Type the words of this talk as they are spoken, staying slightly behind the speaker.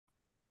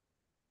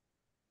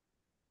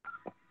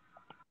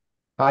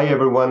Hi,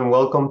 everyone.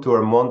 Welcome to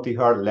our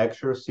multi-heart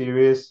lecture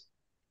series.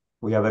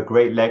 We have a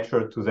great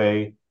lecture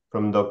today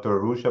from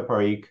Dr. Rusha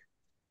Parikh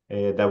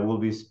that will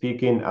be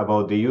speaking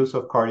about the use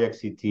of cardiac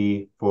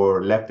CT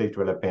for left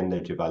atrial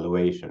appendage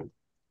evaluation.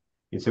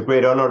 It's a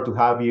great honor to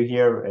have you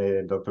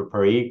here, Dr.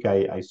 Parikh.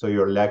 I saw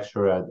your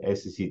lecture at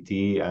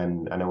SCCT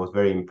and I was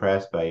very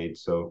impressed by it.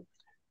 So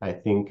I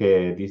think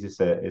this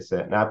is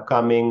an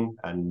upcoming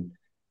and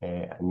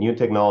a new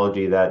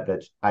technology that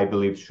I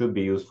believe should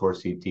be used for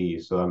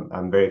CT. So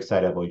I'm very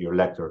excited about your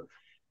lecture.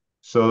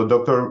 So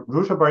Dr.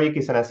 Rusha Parikh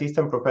is an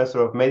assistant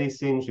professor of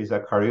medicine. She's a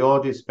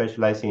cardiologist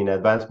specializing in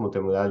advanced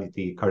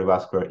multimodality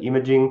cardiovascular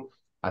imaging,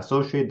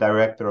 associate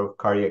director of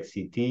cardiac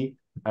CT,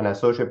 and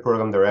associate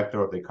program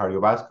director of the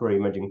cardiovascular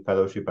imaging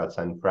fellowship at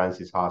St.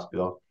 Francis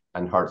Hospital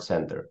and Heart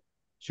Center.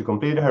 She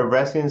completed her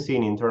residency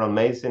in internal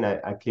medicine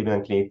at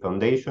Cleveland Clinic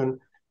Foundation,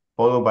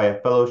 followed by a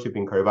fellowship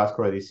in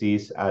cardiovascular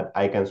disease at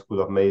Icahn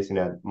School of Medicine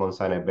at Mount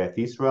Sinai Beth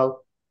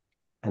Israel.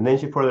 And then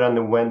she further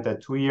underwent a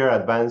 2-year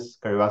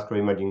advanced cardiovascular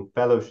imaging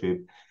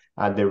fellowship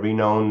at the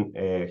renowned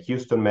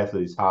Houston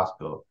Methodist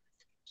Hospital.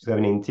 She's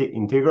an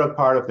integral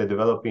part of the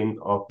developing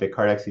of the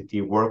cardiac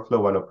CT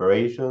workflow and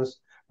operations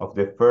of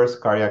the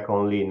first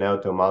cardiac-only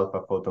neoatom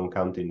alpha photon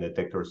counting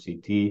detector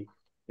CT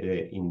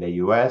in the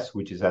US,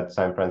 which is at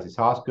St. Francis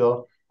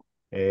Hospital.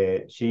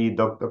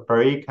 Dr.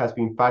 Parikh, has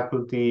been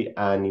faculty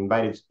and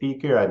invited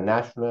speaker at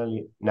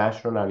national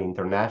and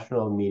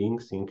international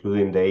meetings,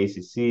 including the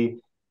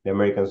ACC, the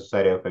American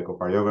Society of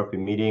Echocardiography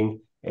meeting,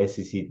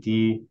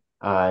 SCCT,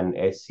 and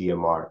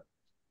SCMR.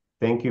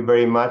 Thank you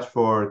very much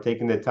for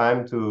taking the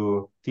time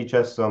to teach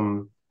us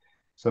some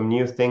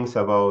new things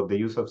about the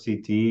use of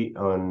CT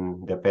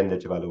on the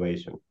appendage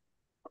evaluation.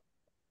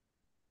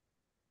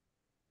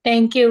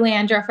 Thank you,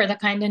 Leandra, for the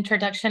kind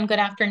introduction. Good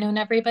afternoon,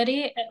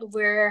 everybody.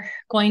 We're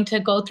going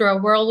to go through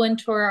a whirlwind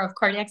tour of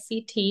cardiac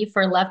CT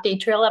for left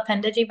atrial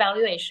appendage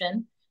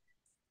evaluation.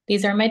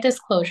 These are my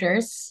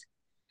disclosures.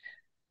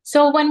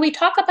 So when we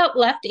talk about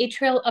left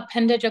atrial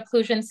appendage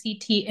occlusion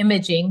CT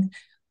imaging,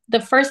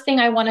 the first thing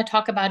I want to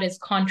talk about is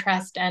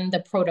contrast and the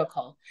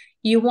protocol.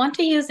 You want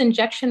to use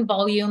injection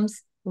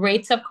volumes,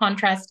 rates of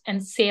contrast,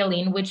 and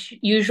saline, which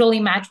usually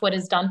match what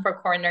is done for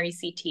coronary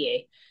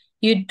CTA.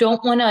 You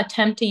don't want to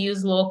attempt to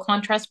use low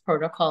contrast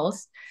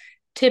protocols.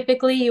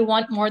 Typically, you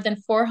want more than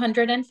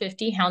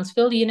 450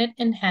 Hounsfield unit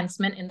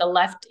enhancement in the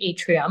left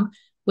atrium,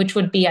 which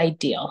would be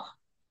ideal.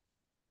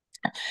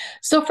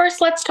 So first,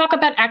 let's talk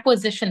about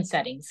acquisition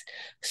settings.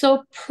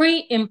 So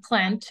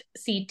pre-implant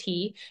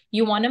CT,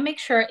 you want to make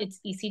sure it's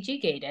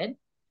ECG gated.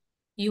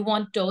 You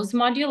want dose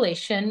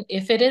modulation.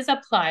 If it is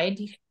applied,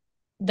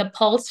 the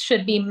pulse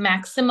should be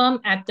maximum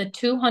at the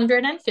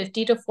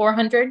 250 to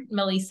 400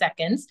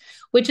 milliseconds,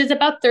 which is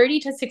about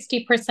 30 to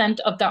 60%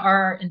 of the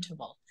RR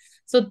interval.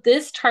 So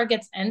this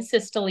targets end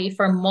systole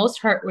for most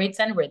heart rates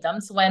and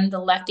rhythms when the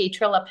left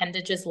atrial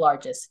appendage is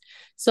largest.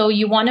 So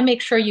you want to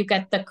make sure you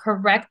get the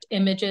correct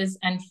images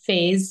and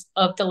phase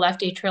of the left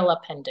atrial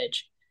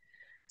appendage.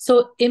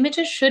 So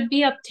images should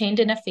be obtained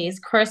in a phase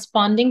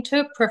corresponding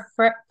to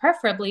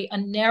preferably a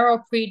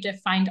narrow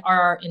predefined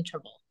RR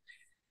interval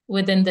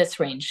within this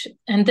range.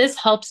 And this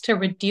helps to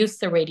reduce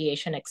the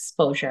radiation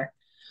exposure.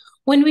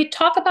 When we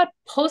talk about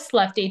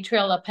post-left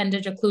atrial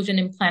appendage occlusion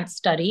implant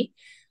study,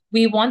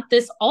 we want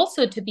this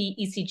also to be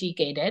ECG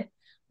gated.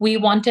 We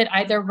want it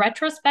either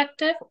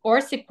retrospective or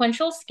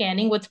sequential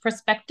scanning with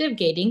prospective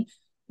gating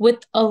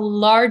with a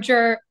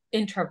larger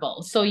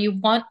interval. So you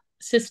want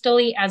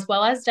systole as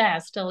well as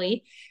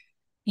diastole.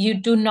 You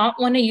do not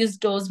want to use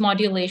dose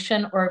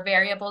modulation or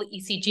variable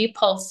ECG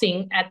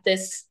pulsing at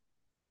this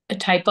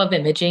type of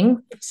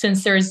imaging,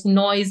 since there's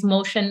noise,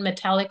 motion,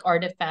 metallic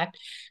artifact,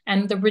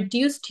 and the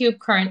reduced tube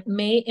current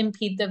may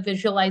impede the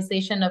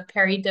visualization of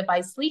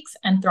peri-device leaks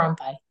and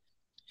thrombi.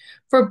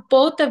 For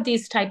both of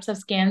these types of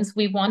scans,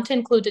 we want to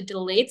include a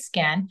delayed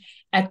scan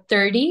at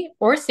 30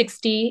 or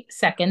 60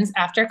 seconds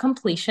after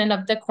completion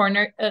of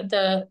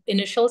the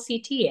initial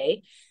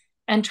CTA,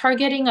 and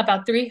targeting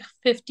about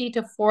 350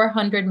 to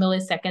 400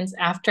 milliseconds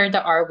after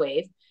the R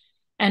wave,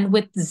 and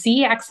with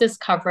Z-axis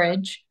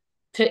coverage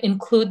to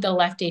include the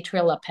left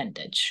atrial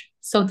appendage.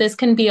 So this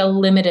can be a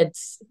limited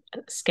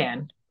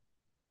scan.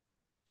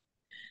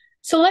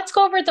 So let's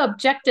go over the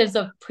objectives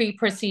of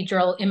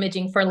pre-procedural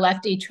imaging for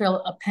left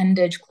atrial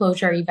appendage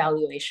closure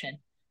evaluation.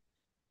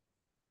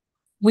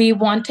 We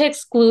want to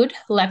exclude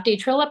left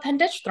atrial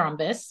appendage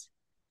thrombus.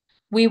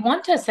 We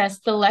want to assess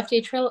the left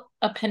atrial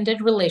appendage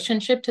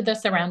relationship to the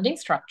surrounding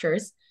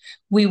structures.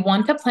 We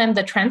want to plan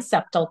the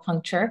transeptal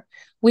puncture.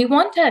 We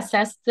want to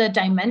assess the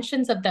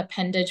dimensions of the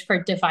appendage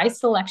for device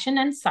selection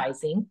and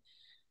sizing.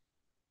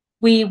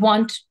 We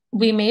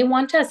may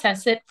want to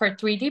assess it for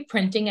 3D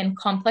printing and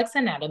complex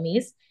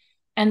anatomies,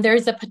 and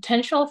there's a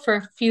potential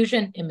for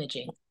fusion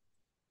imaging.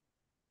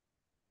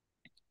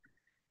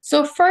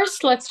 So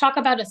first, let's talk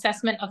about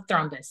assessment of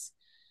thrombus.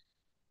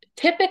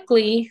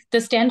 Typically,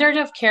 the standard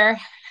of care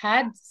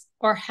had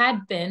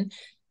been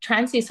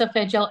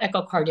transesophageal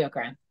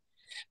echocardiogram.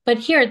 But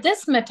here,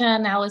 this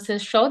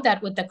meta-analysis showed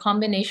that with the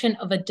combination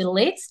of a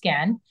delayed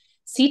scan,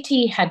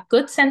 CT had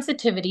good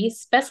sensitivity,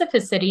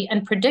 specificity,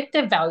 and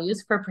predictive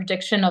values for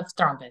prediction of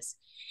thrombus.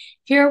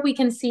 Here we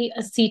can see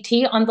a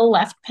CT on the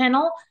left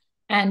panel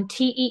and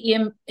TE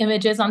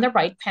images on the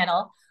right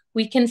panel.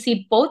 We can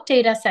see both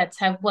data sets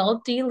have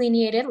well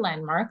delineated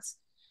landmarks.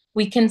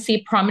 We can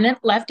see prominent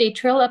left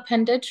atrial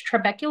appendage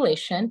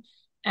trabeculation,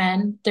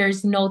 and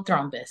there's no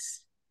thrombus.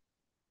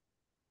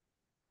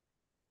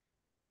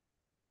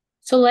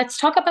 So let's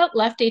talk about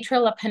left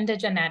atrial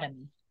appendage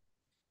anatomy.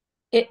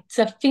 It's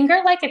a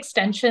finger-like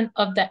extension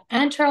of the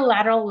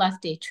anterolateral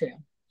left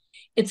atrium.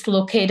 It's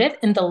located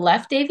in the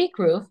left AV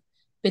groove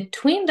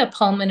between the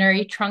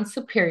pulmonary trunk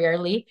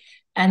superiorly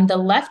and the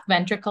left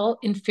ventricle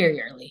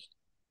inferiorly.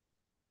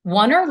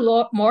 One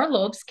or more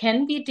lobes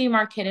can be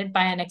demarcated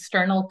by an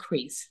external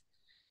crease.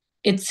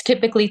 It's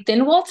typically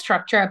thin-walled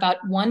structure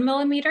about 1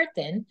 millimeter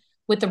thin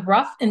with a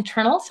rough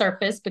internal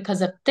surface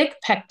because of thick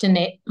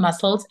pectinate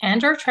muscles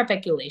and/or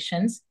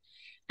trabeculations.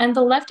 And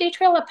the left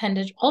atrial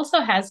appendage also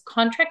has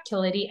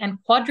contractility and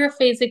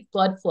quadriphasic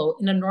blood flow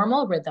in a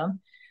normal rhythm,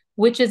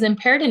 which is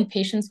impaired in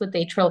patients with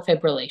atrial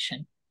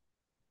fibrillation.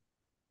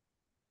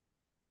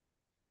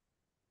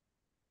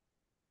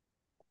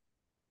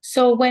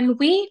 So when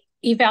we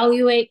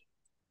evaluate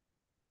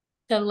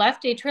the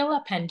left atrial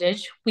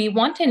appendage, we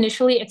want to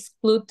initially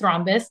exclude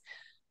thrombus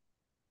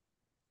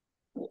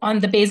on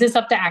the basis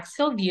of the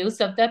axial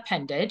views of the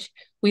appendage.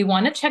 We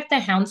want to check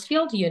the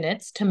Hounsfield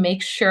units to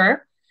make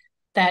sure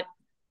that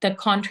the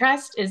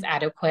contrast is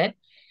adequate.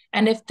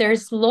 And if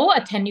there's low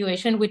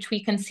attenuation, which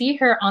we can see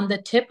here on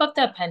the tip of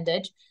the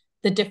appendage,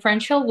 the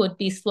differential would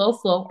be slow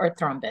flow or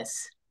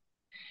thrombus.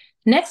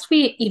 Next,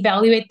 we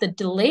evaluate the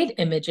delayed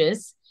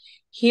images.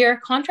 Here,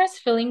 contrast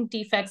filling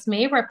defects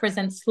may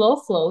represent slow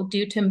flow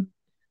due to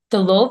the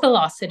low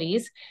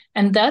velocities,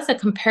 and thus a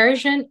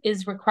comparison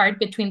is required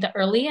between the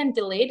early and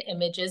delayed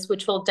images,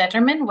 which will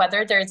determine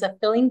whether there is a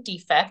filling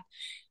defect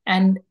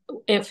and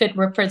if it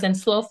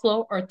represents slow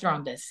flow or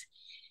thrombus.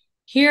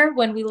 Here,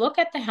 when we look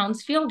at the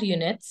Hounsfield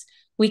units,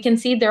 we can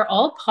see they're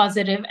all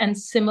positive and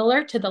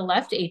similar to the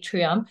left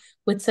atrium,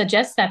 which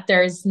suggests that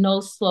there is no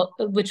slow,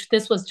 which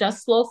this was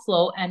just slow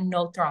flow and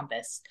no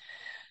thrombus.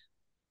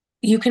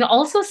 You can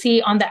also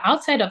see on the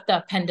outside of the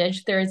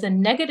appendage, there is a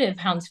negative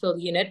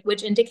Hounsfield unit,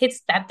 which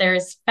indicates that there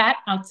is fat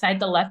outside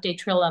the left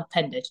atrial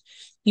appendage.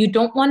 You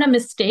don't want to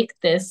mistake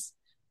this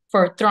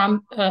for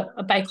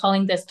by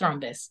calling this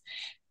thrombus.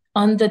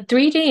 On the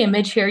 3D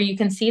image here, you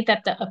can see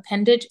that the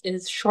appendage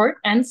is short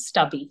and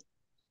stubby.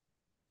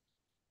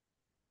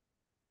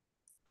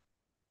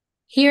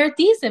 Here,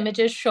 these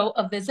images show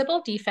a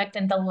visible defect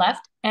in the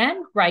left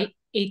and right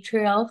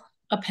atrial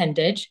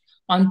appendage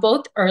on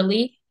both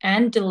early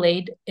and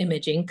delayed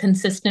imaging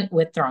consistent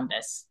with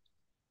thrombus.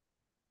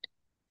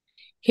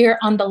 Here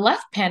on the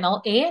left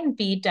panel, A and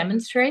B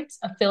demonstrates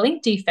a filling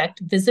defect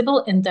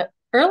visible in the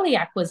early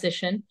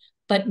acquisition,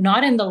 but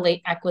not in the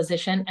late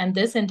acquisition, and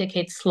this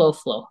indicates slow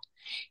flow.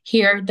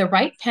 Here, the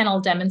right panel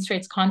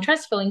demonstrates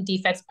contrast filling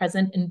defects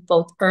present in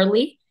both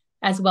early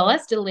as well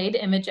as delayed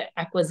image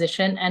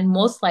acquisition, and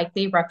most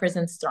likely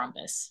represents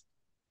thrombus.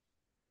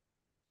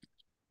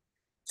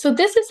 So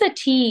this is a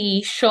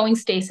TE showing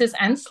stasis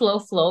and slow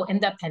flow in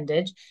the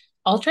appendage.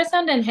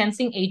 Ultrasound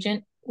enhancing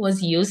agent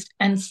was used,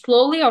 and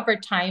slowly over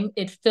time,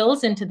 it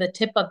fills into the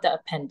tip of the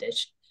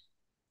appendage.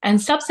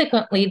 And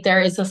subsequently,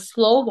 there is a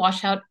slow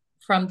washout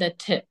from the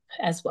tip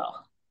as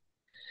well.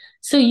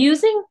 So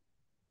using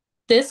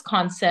this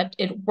concept,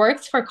 it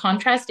works for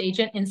contrast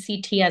agent in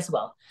CT as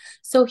well.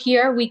 So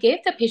here we gave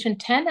the patient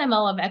 10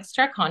 ml of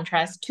extra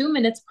contrast 2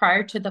 minutes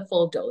prior to the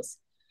full dose.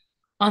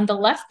 On the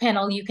left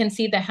panel, you can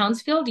see the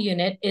Hounsfield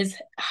unit is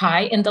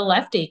high in the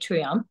left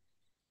atrium.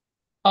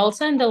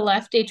 Also in the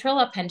left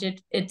atrial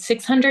appendage, it's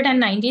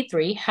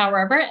 693.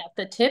 However, at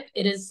the tip,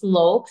 it is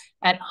low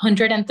at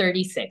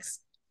 136.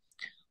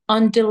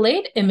 On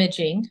delayed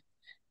imaging,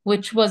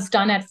 which was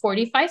done at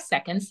 45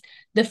 seconds,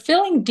 the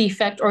filling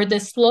defect or the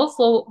slow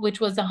flow,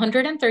 which was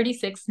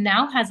 136,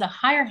 now has a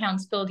higher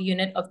Hounsfield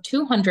unit of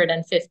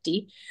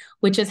 250,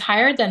 which is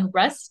higher than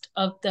rest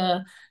of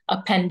the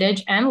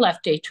appendage and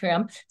left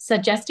atrium,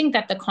 suggesting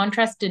that the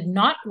contrast did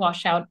not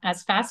wash out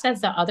as fast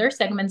as the other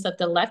segments of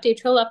the left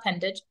atrial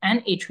appendage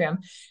and atrium.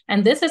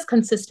 And this is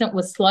consistent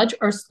with sludge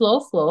or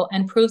slow flow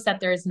and proves that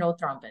there is no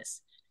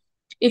thrombus.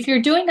 If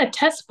you're doing a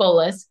test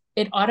bolus,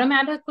 it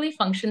automatically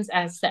functions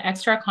as the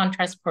extra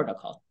contrast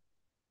protocol.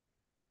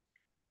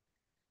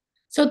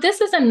 So this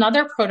is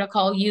another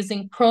protocol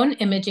using prone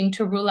imaging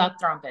to rule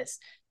out thrombus.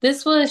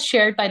 This was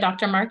shared by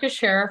Dr. Marcus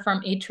Scherer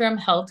from Atrium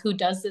Health, who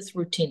does this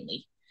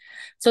routinely.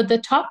 So the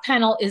top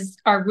panel is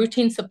our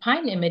routine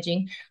supine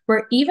imaging,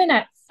 where even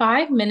at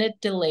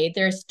 5-minute delay,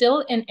 there's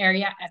still an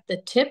area at the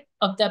tip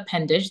of the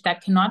appendage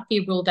that cannot be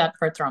ruled out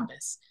for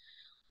thrombus.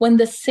 When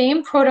the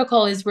same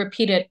protocol is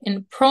repeated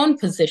in prone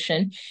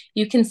position,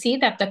 you can see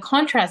that the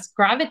contrast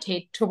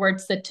gravitates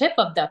towards the tip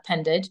of the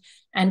appendage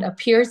and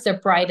appears the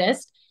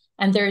brightest,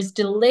 and there is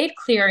delayed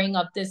clearing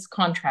of this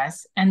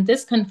contrast, and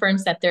this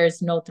confirms that there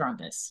is no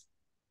thrombus.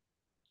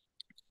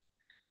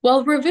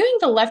 While reviewing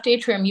the left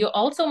atrium, you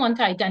also want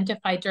to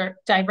identify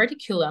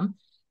diverticulum,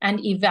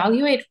 and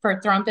evaluate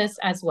for thrombus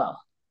as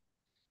well.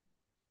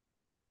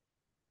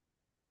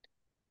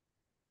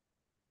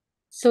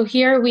 So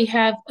here we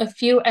have a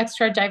few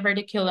extra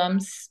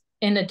diverticulums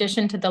in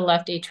addition to the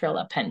left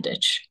atrial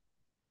appendage.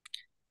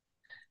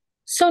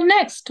 So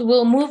next,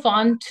 we'll move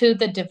on to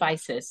the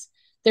devices.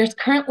 There's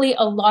currently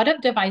a lot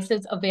of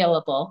devices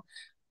available.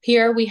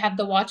 Here we have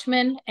the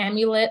Watchman,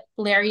 Amulet,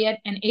 Lariat,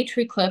 and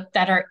AtriClip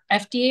that are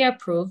FDA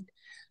approved.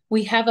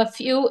 We have a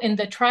few in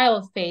the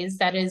trial phase,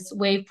 that is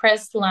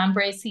WavePress,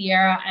 Lambre,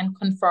 Sierra, and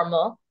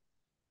Conformal.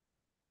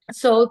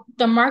 So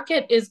the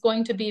market is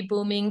going to be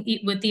booming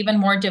with even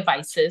more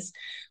devices,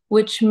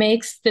 which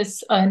makes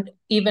this an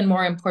even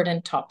more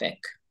important topic.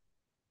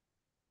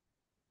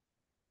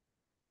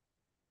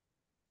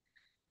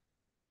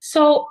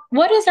 So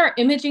what is our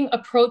imaging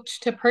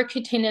approach to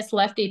percutaneous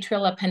left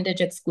atrial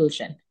appendage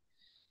exclusion?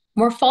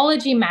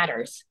 Morphology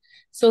matters.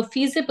 So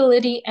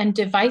feasibility and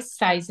device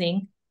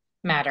sizing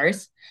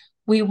matters.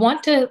 We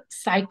want to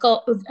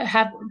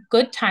have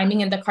good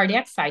timing in the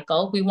cardiac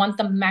cycle. We want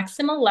the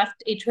maximal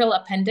left atrial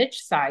appendage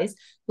size,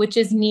 which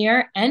is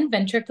near and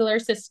ventricular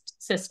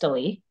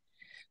systole.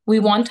 We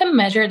want to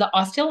measure the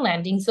ostial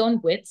landing zone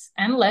widths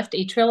and left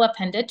atrial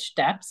appendage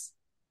depths.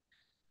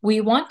 We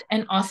want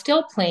an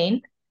ostial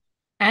plane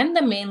and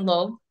the main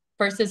lobe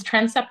versus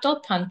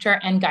transeptal puncture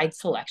and guide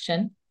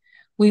selection.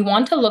 We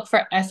want to look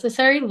for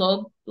accessory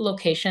lobe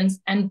locations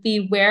and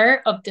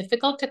beware of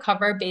difficult to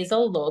cover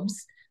basal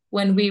lobes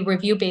when we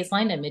review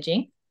baseline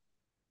imaging.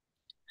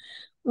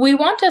 We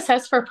want to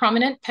assess for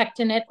prominent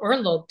pectinate or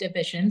lobe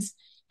divisions,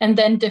 and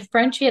then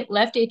differentiate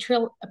left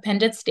atrial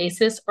appendage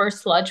stasis or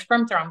sludge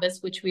from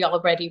thrombus, which we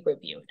already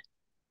reviewed.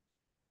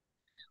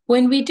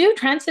 When we do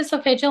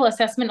transesophageal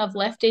assessment of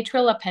left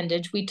atrial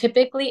appendage, we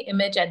typically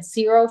image at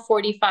 0,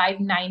 45,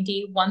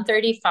 90,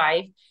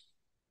 135,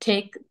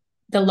 take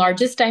the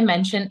largest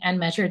dimension and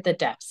measure the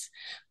depths.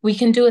 We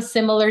can do a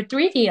similar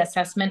 3D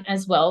assessment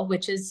as well,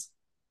 which is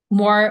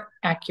more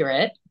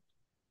accurate.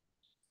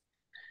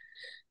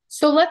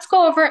 So let's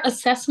go over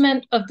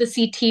assessment of the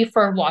CT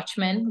for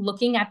Watchman,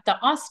 looking at the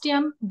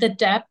ostium, the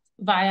depth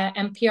via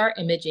MPR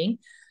imaging.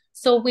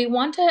 So we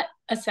want to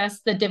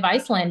assess the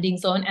device landing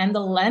zone and the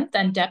length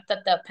and depth of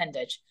the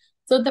appendage.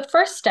 So the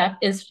first step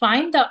is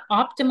find the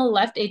optimal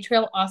left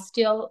atrial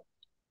ostial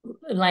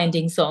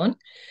landing zone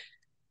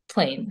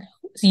plane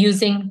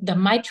using the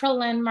mitral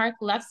landmark,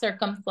 left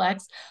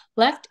circumflex,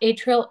 left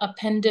atrial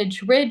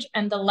appendage ridge,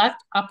 and the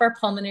left upper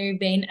pulmonary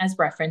vein as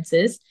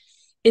references.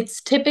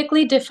 It's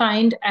typically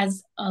defined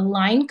as a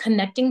line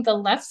connecting the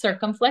left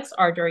circumflex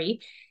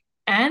artery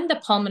and the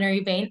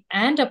pulmonary vein,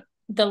 and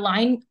the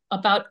line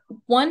about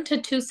 1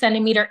 to 2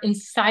 centimeters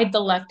inside the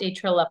left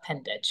atrial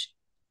appendage.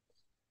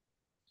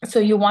 So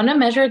you want to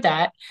measure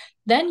that.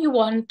 Then you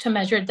want to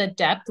measure the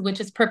depth,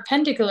 which is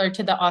perpendicular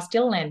to the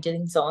ostial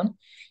landing zone.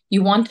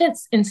 You want to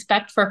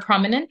inspect for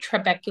prominent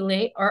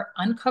trabeculae or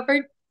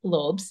uncovered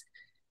lobes.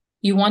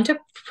 You want to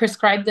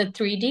prescribe the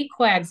 3D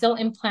coaxial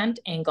implant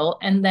angle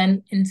and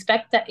then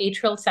inspect the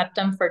atrial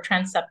septum for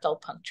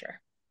transeptal puncture.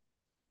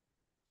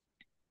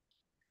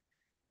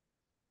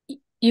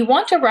 You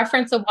want to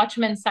reference a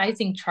Watchman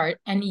sizing chart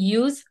and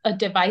use a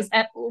device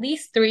at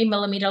least 3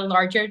 millimeters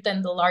larger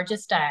than the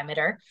largest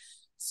diameter.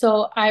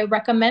 So I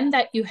recommend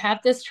that you have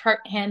this chart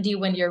handy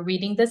when you're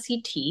reading the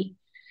CT.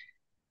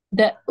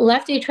 The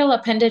left atrial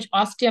appendage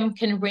ostium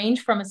can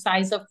range from a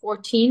size of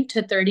 14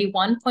 to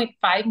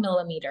 31.5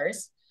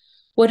 millimeters.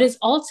 What is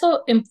also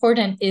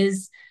important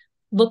is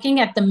looking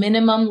at the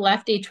minimum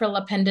left atrial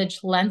appendage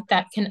length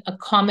that can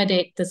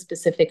accommodate the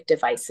specific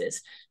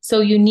devices.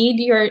 So you need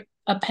your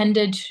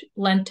appendage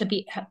length to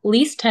be at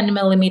least 10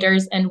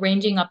 millimeters and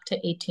ranging up to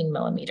 18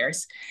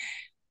 millimeters.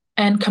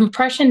 And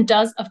compression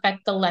does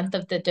affect the length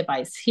of the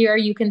device. Here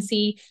you can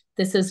see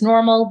this is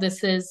normal,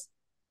 this is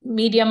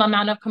medium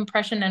amount of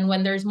compression, and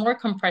when there's more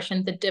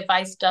compression, the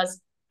device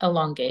does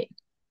elongate.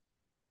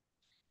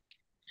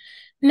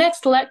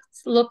 Next,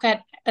 let's look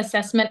at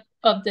assessment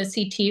of the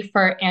CT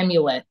for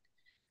Amulet.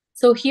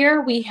 So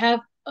here we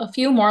have a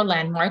few more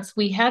landmarks.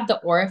 We have the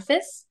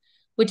orifice,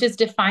 which is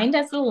defined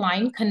as the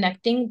line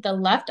connecting the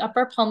left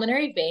upper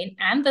pulmonary vein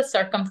and the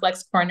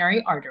circumflex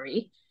coronary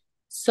artery.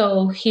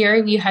 So here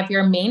you have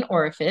your main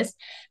orifice.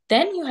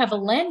 Then you have a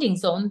landing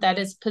zone that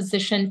is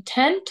positioned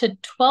 10 to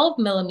 12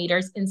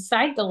 millimeters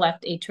inside the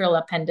left atrial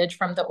appendage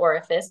from the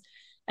orifice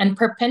and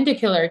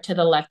perpendicular to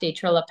the left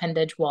atrial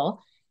appendage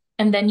wall.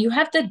 And then you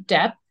have the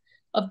depth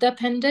of the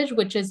appendage,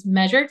 which is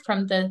measured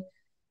from the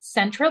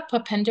central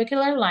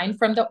perpendicular line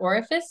from the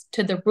orifice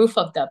to the roof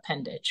of the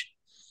appendage.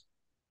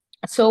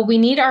 So we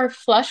need our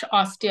flush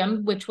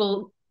ostium, which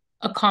will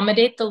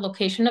accommodate the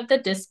location of the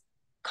disc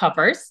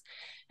covers.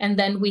 And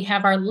then we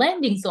have our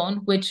landing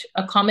zone, which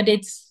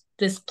accommodates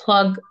this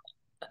plug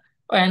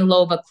and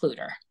lobe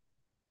occluder.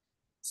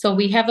 So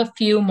we have a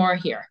few more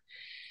here.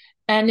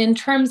 And in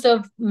terms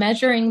of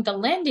measuring the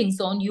landing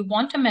zone, you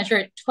want to measure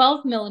it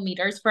 12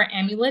 millimeters for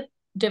Amulet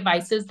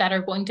devices that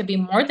are going to be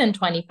more than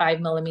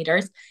 25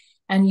 millimeters.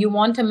 And you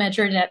want to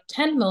measure it at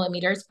 10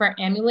 millimeters for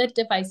Amulet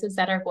devices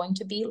that are going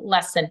to be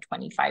less than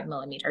 25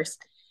 millimeters.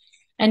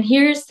 And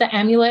here's the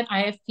Amulet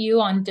IFU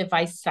on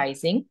device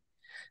sizing.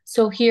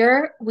 So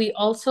here we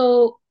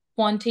also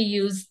want to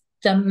use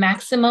the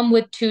maximum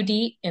with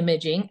 2D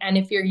imaging. And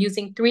if you're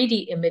using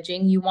 3D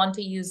imaging, you want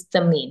to use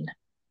the mean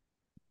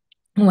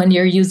when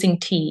you're using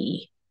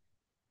TE.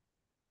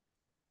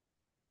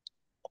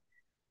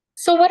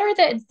 So what are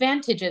the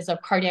advantages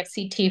of cardiac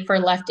CT for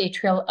left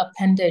atrial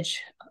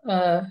appendage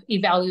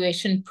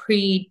evaluation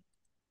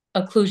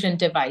pre-occlusion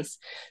device?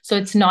 So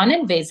it's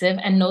non-invasive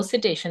and no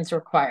sedations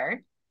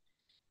required.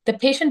 The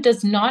patient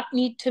does not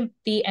need to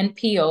be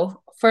NPO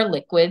for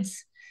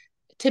liquids.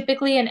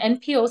 Typically, an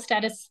NPO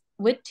status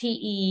with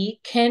TE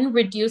can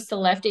reduce the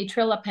left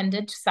atrial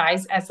appendage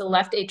size as the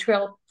left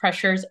atrial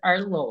pressures are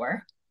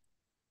lower.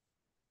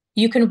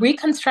 You can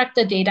reconstruct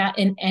the data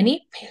in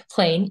any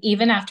plane,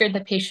 even after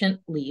the patient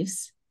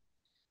leaves.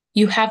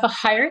 You have a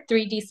higher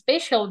 3D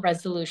spatial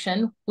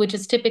resolution, which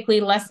is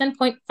typically less than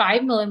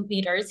 0.5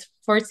 millimeters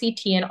for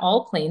CT in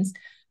all planes,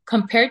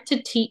 compared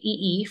to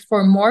TEE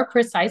for more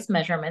precise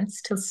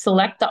measurements to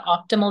select the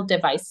optimal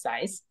device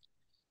size.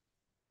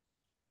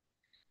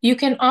 You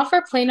can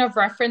offer plane of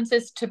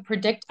references to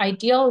predict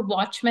ideal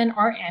Watchman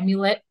or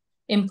Amulet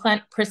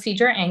implant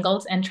procedure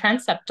angles and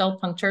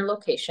transeptal puncture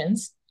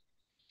locations.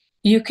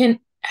 You can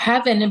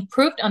have an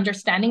improved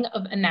understanding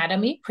of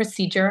anatomy,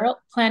 procedural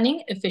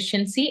planning,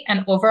 efficiency,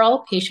 and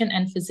overall patient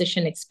and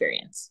physician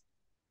experience.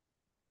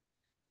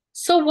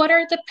 So what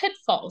are the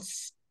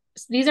pitfalls?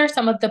 These are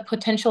some of the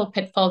potential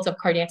pitfalls of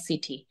cardiac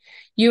CT.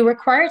 You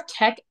require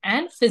tech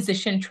and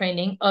physician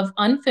training of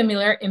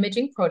unfamiliar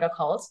imaging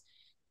protocols,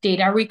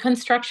 data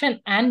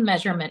reconstruction, and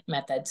measurement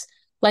methods.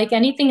 Like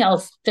anything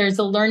else, there's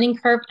a learning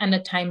curve and a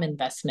time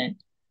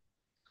investment.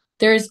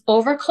 There's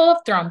overcall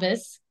of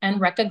thrombus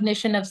and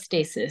recognition of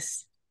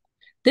stasis.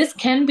 This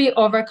can be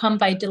overcome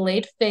by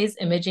delayed phase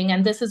imaging,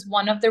 and this is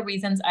one of the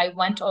reasons I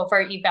went over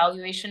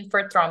evaluation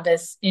for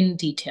thrombus in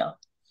detail.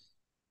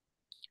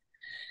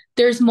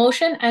 There's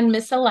motion and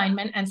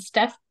misalignment and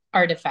step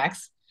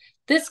artifacts.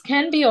 This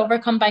can be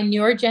overcome by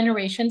newer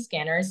generation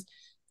scanners,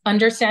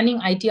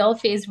 understanding ideal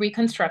phase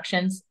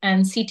reconstructions,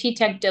 and CT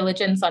tech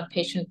diligence on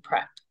patient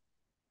prep.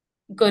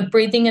 Good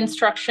breathing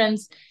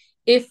instructions,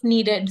 if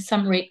needed,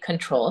 some rate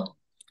control.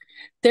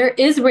 There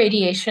is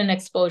radiation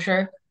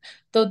exposure,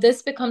 though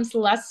this becomes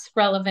less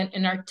relevant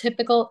in our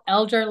typical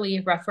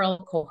elderly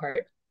referral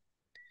cohort.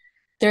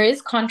 There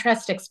is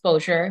contrast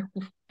exposure,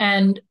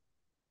 and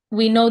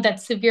we know that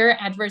severe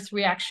adverse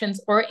reactions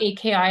or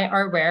AKI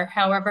are rare.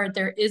 However,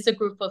 there is a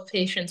group of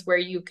patients where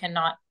you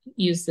cannot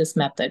use this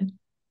method.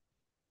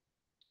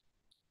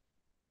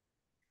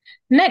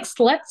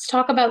 Next, let's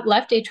talk about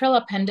left atrial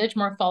appendage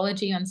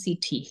morphology on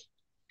CT.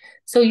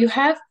 So you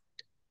have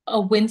a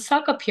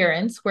windsock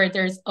appearance where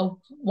there's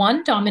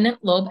one dominant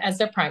lobe as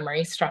the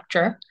primary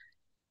structure.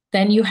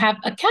 Then you have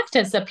a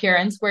cactus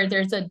appearance where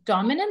there's a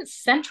dominant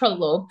central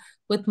lobe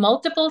with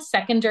multiple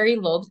secondary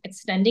lobes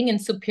extending in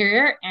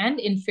superior and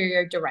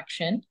inferior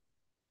direction.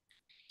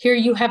 Here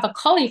you have a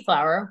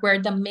cauliflower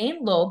where the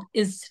main lobe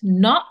is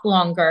not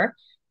longer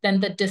than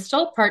the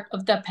distal part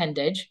of the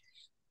appendage.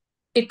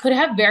 It could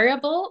have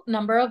variable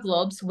number of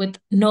lobes with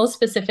no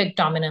specific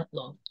dominant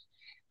lobe.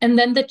 And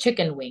then the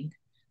chicken wing,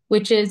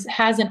 which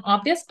has an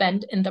obvious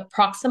bend in the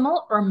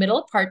proximal or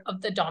middle part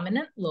of the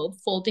dominant lobe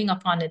folding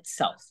upon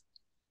itself.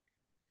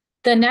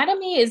 The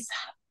anatomy is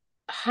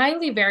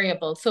highly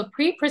variable, so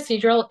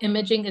pre-procedural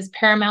imaging is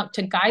paramount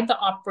to guide the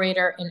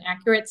operator in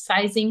accurate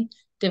sizing,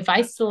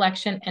 device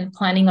selection, and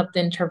planning of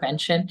the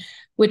intervention,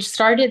 which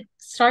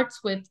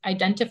starts with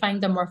identifying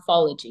the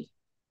morphology.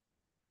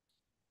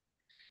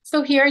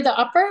 So here, the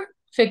upper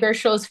figure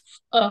shows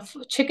a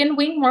chicken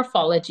wing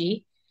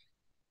morphology,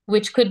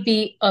 which could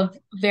be of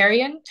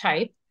varying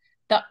type.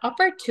 The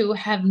upper two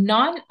have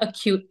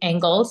non-acute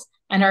angles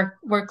and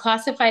were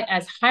classified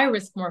as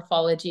high-risk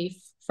morphology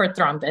for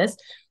thrombus,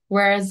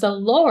 whereas the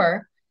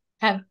lower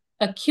have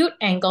acute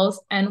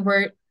angles and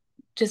were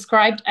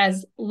described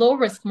as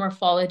low-risk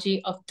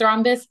morphology of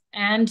thrombus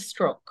and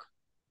stroke.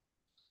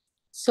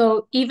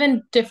 So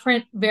even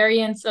different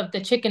variants of the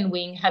chicken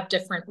wing have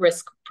different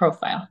risk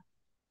profile.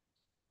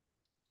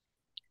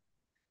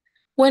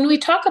 When we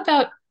talk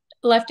about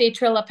left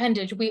atrial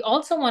appendage, we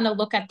also want to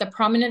look at the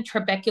prominent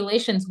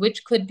trabeculations,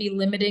 which could be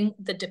limiting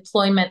the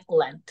deployment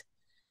length.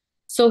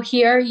 So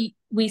here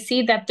we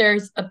see that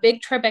there's a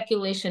big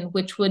trabeculation,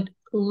 which would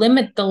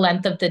limit the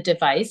length of the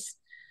device.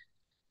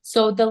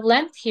 So the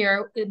length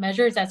here, it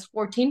measures as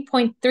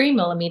 14.3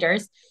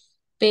 millimeters.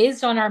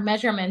 Based on our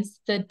measurements,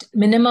 the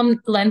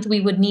minimum length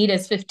we would need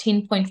is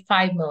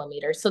 15.5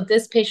 millimeters. So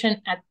this patient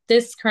at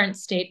this current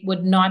state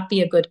would not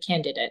be a good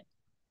candidate.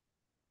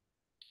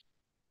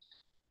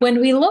 When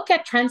we look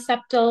at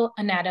transeptal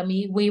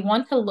anatomy, we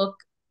want to look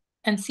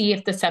and see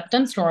if the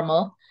septum's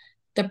normal,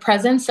 the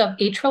presence of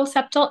atrial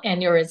septal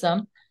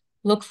aneurysm,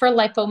 look for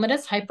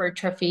lipomatous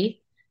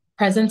hypertrophy,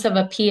 presence of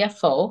a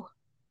PFO,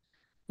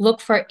 look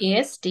for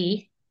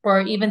ASD,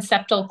 or even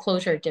septal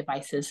closure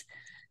devices.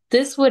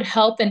 This would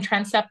help in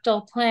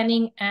transeptal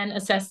planning and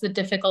assess the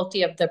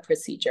difficulty of the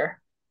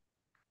procedure.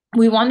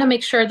 We want to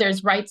make sure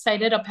there's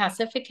right-sided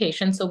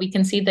opacification so we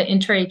can see the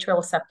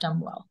interatrial septum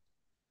well.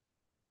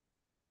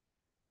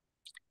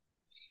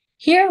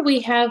 Here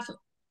we have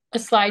a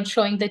slide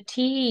showing the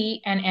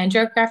TE and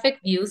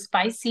angiographic views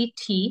by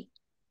CT,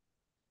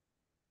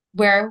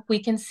 where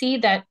we can see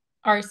that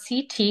our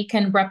CT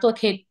can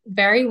replicate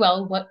very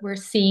well what we're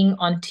seeing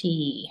on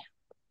TE.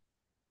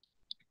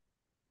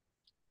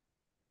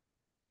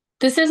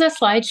 This is a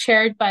slide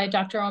shared by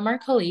Dr. Omar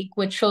Khalik,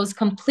 which shows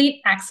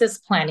complete axis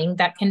planning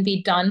that can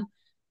be done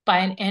by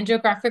an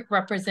angiographic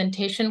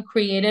representation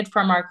created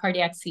from our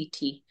cardiac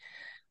CT.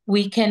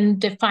 We can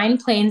define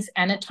planes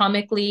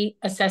anatomically,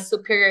 assess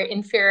superior,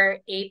 inferior,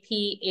 AP,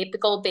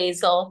 apical,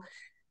 basal,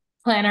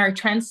 planar,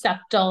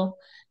 transeptal,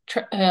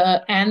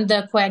 and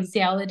the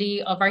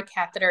coaxiality of our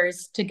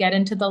catheters to get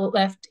into the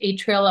left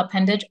atrial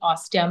appendage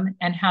ostium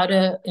and how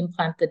to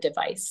implant the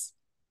device.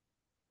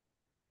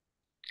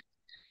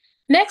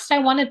 Next, I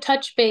want to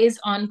touch base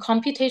on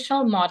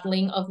computational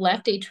modeling of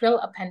left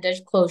atrial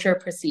appendage closure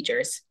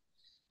procedures.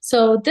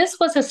 So this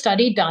was a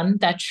study done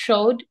that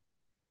showed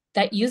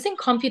that using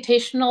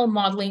computational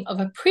modeling of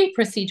a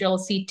pre-procedural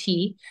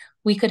CT,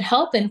 we could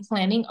help in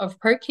planning of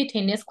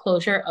percutaneous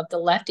closure of the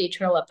left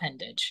atrial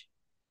appendage.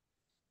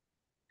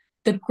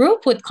 The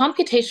group with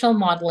computational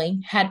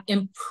modeling had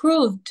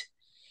improved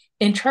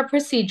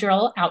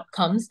intraprocedural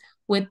outcomes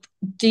with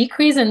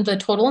decrease in the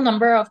total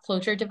number of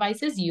closure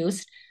devices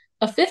used,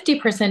 a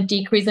 50%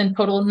 decrease in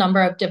total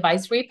number of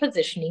device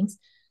repositionings,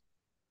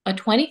 a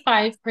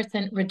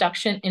 25%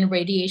 reduction in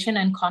radiation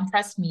and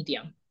contrast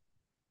medium.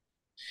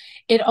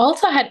 It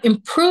also had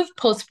improved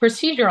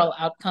post-procedural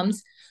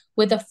outcomes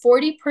with a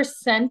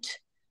 40%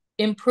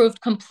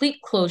 improved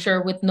complete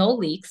closure with no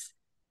leaks,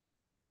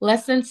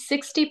 less than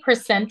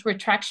 60%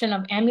 retraction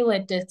of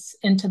amulet discs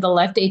into the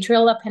left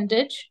atrial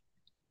appendage,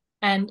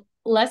 and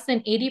less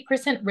than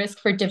 80% risk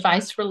for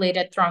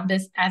device-related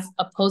thrombus as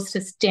opposed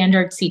to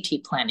standard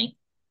CT planning.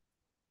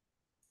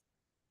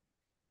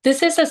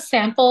 This is a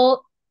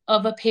sample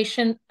of a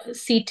patient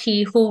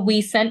CT who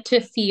we sent to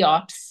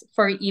FEOPS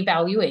for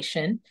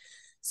evaluation.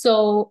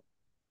 So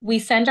we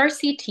send our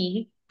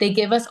CT, they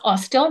give us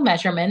ostial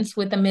measurements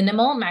with a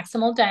minimal,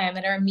 maximal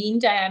diameter, mean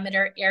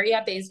diameter,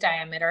 area base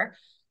diameter,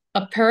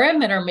 a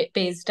perimeter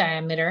base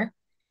diameter.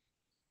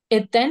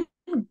 It then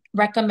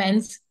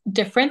recommends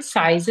different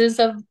sizes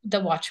of the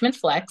Watchman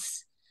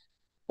Flex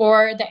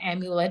or the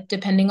amulet,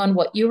 depending on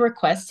what you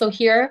request. So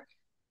here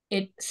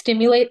it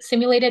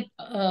simulated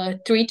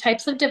 3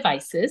 types of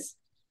devices.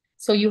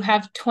 So you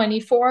have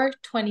 24,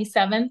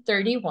 27,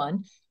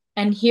 31.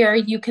 And here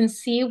you can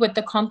see with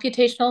the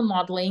computational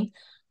modeling,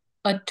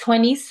 a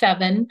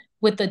 27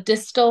 with the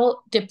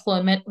distal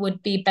deployment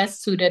would be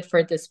best suited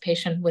for this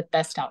patient with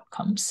best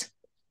outcomes.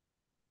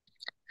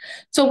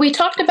 So we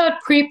talked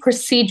about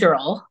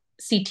pre-procedural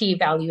CT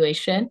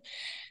evaluation.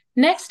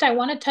 Next, I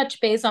want to touch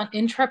base on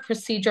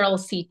intra-procedural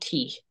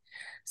CT.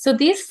 So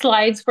these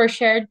slides were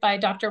shared by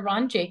Dr.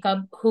 Ron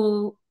Jacob,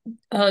 who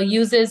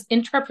uses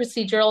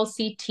intra-procedural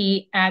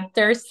CT at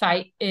their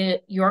site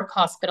at York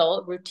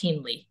Hospital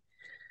routinely.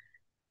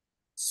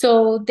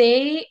 So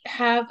they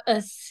have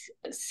a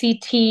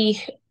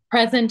CT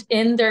present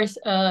in their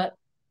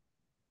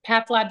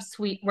cath lab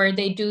suite where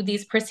they do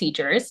these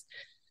procedures.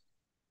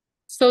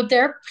 So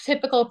their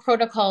typical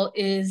protocol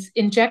is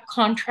inject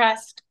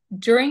contrast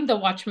during the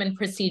Watchman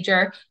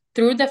procedure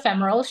through the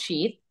femoral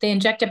sheath. They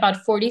inject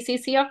about 40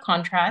 cc of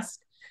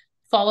contrast,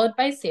 followed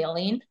by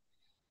saline,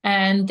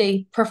 and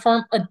they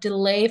perform a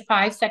delay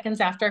 5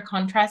 seconds after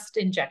contrast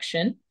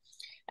injection.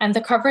 And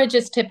the coverage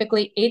is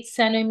typically 8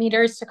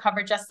 centimeters to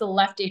cover just the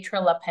left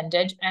atrial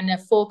appendage, and a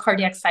full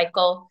cardiac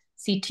cycle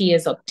CT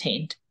is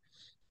obtained.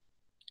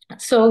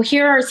 So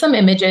here are some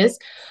images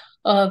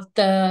of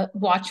the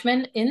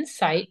Watchman in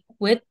site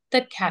with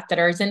the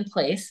catheters in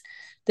place.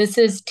 This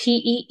is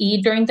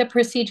TEE during the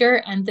procedure,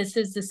 and this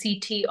is the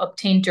CT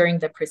obtained during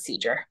the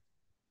procedure.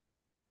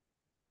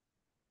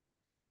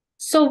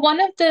 So one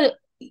of the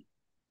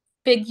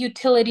big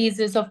utilities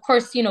is, of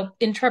course,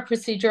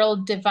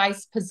 intraprocedural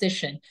device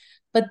position.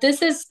 But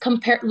this is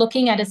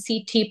looking at a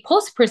CT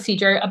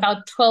post-procedure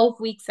about 12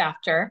 weeks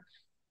after.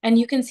 And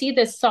you can see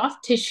this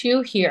soft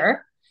tissue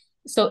here.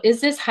 So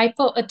is this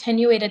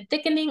hypoattenuated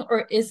thickening,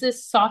 or is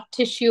this soft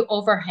tissue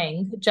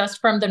overhang just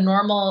from the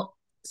normal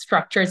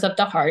structures of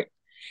the heart?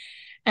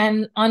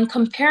 And on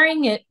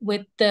comparing it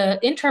with the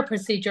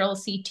intraprocedural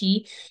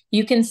CT,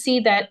 you can see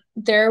that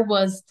there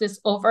was this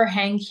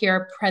overhang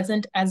here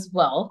present as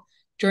well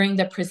during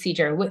the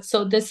procedure.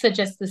 So this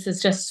suggests this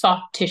is just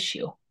soft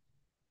tissue.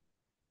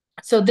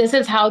 So this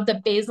is how the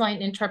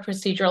baseline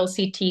intraprocedural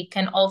CT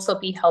can also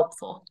be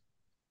helpful.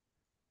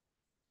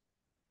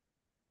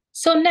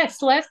 So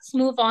next, let's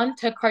move on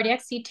to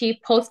cardiac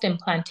CT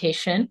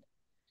post-implantation.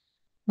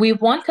 We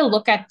want to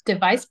look at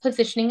device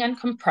positioning and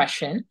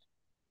compression.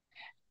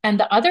 And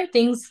the other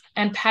things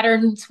and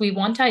patterns we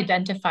want to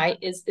identify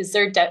is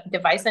there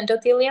device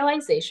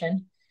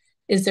endothelialization?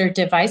 Is there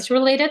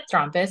device-related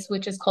thrombus,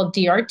 which is called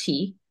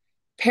DRT,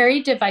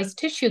 peri-device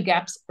tissue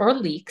gaps or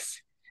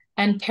leaks,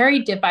 and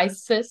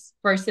peri-devices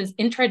versus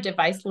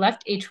intra-device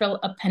left atrial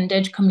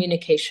appendage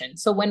communication.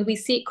 So when we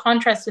see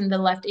contrast in the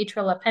left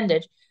atrial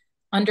appendage,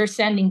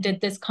 understanding,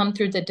 did this come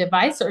through the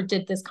device or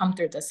did this come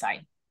through the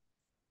side?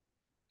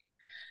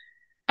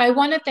 I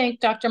want to thank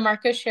Dr.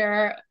 Marcus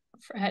Scherer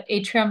at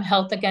Atrium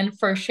Health again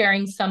for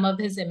sharing some of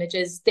his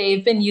images.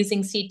 They've been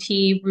using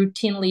CT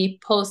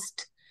routinely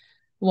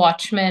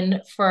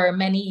post-Watchman for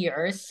many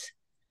years.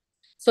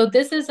 So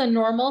this is a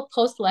normal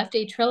post-left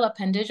atrial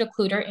appendage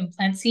occluder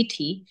implant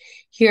CT.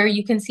 Here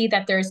you can see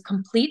that there's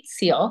complete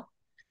seal.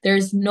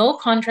 There's no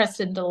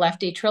contrast in the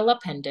left atrial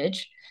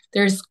appendage.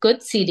 There's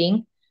good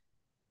seating.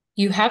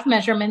 You have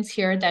measurements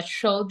here that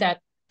show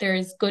that there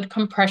is good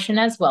compression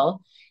as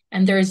well,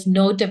 and there is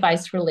no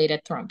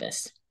device-related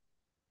thrombus.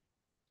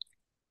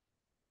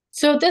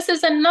 So this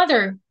is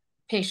another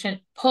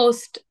patient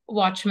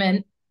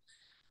post-Watchman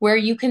where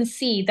you can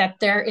see that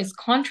there is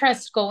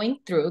contrast going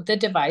through the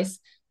device.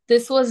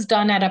 This was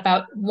done at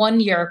about 1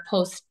 year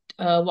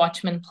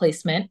post-Watchman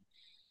placement.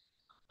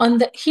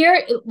 Here,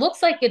 it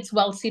looks like it's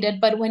well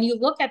seated, but when you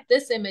look at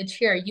this image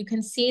here, you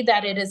can see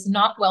that it is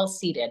not well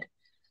seated.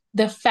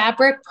 The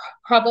fabric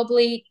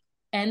probably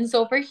ends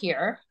over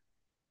here.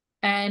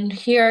 And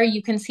here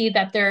you can see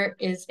that there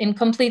is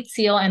incomplete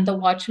seal and the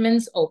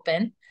Watchman's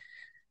open.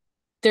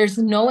 There's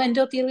no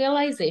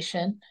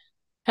endothelialization.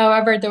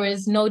 However, there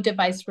is no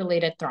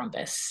device-related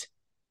thrombus.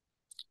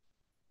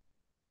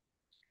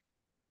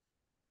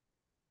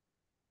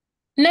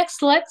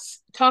 Next,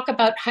 let's talk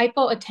about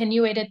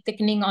hypoattenuated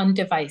thickening on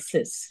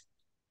devices.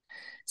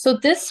 So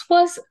this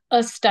was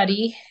a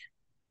study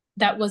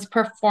that was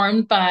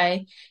performed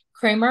by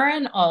Kramer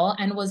and al.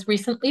 And was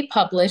recently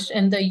published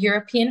in the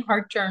European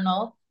Heart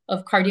Journal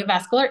of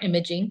Cardiovascular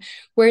Imaging,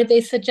 where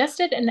they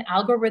suggested an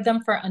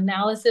algorithm for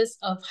analysis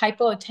of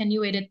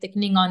hypoattenuated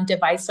thickening on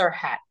device or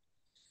hat.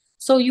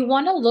 So you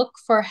want to look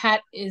for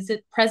hat, is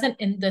it present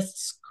in the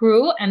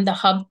screw and the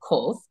hub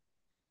cove?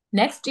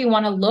 Next, you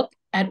want to look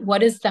at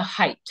what is the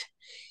height.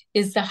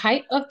 Is the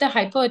height of the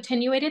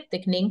hypoattenuated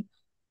thickening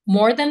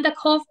more than the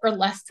cove or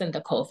less than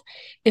the cove?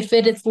 If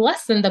it is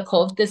less than the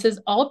cove, this is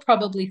all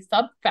probably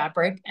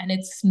subfabric and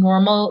it's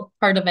normal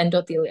part of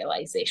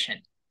endothelialization.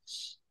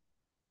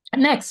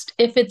 Next,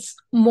 if it's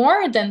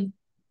more than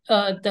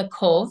the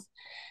cove,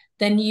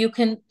 then you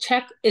can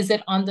check, is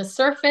it on the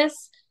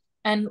surface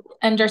and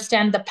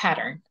understand the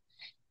pattern.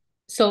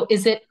 So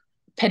is it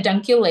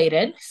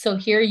pedunculated? So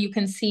here you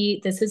can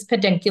see this is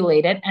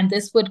pedunculated, and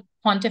this would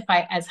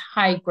quantify as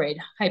high-grade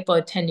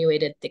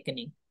hypoattenuated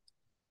thickening.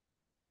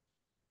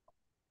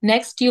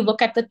 Next, you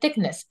look at the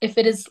thickness. If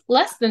it is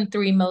less than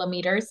 3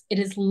 millimeters, it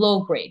is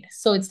low grade.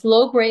 So it's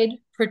low grade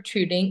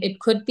protruding. It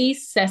could be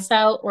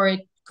sessile or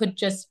it could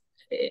just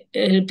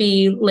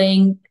be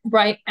laying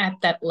right at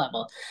that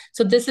level.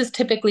 So this is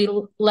typically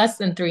less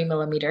than 3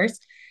 millimeters.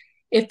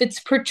 If it's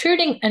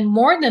protruding and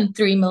more than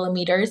 3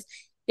 millimeters,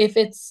 if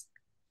it's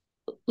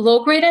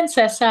low grade and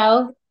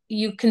sessile,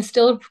 you can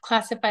still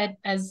classify it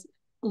as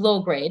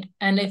low grade.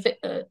 And if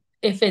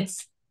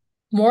it's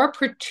more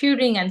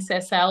protruding and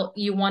sessile,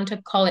 you want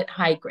to call it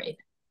high grade.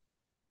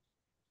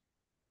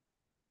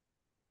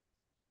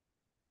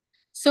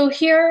 So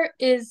here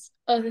is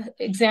an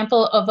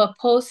example of a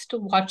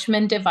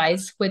post-Watchman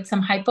device with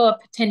some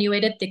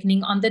hypoattenuated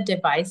thickening on the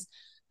device,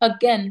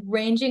 again,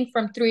 ranging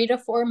from 3 to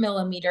 4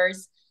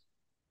 millimeters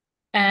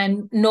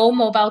and no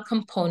mobile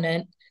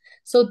component.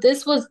 So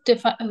this was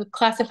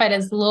classified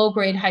as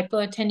low-grade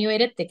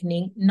hypoattenuated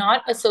thickening,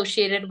 not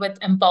associated with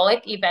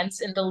embolic events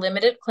in the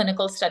limited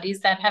clinical studies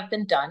that have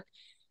been done.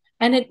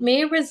 And it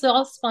may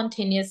resolve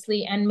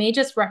spontaneously and may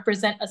just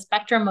represent a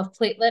spectrum of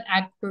platelet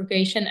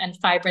aggregation and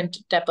fibrin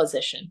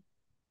deposition.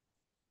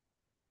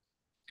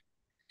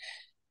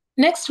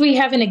 Next, we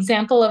have an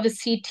example of a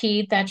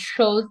CT that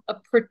shows a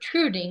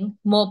protruding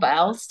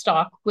mobile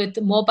stalk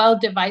with mobile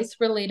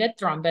device-related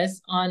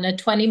thrombus on a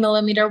 20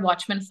 millimeter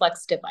Watchman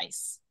Flex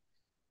device.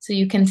 So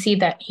you can see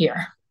that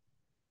here.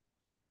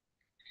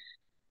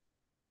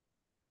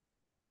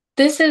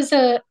 This is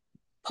a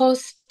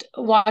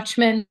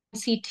post-Watchman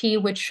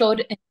CT, which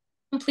showed an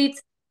incomplete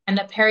and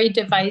a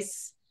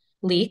peri-device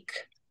leak.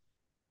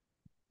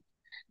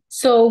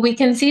 So we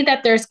can see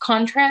that there's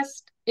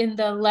contrast in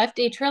the left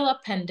atrial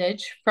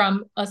appendage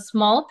from a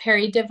small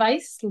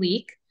peri-device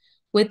leak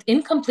with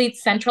incomplete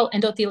central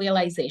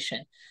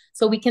endothelialization.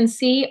 So we can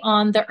see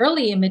on the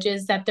early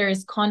images that there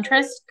is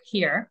contrast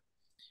here.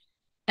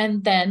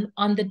 And then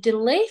on the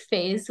delay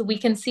phase, we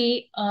can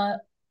see a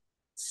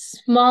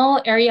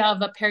small area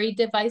of a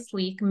peri-device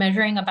leak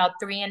measuring about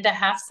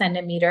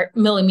 3.5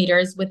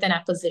 millimeters with an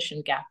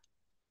apposition gap.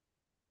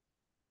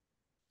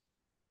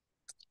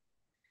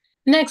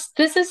 Next,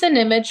 this is an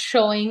image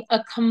showing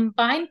a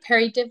combined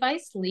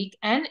peri-device leak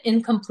and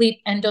incomplete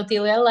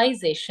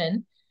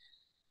endothelialization.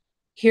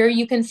 Here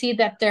you can see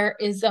that there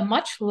is a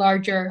much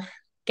larger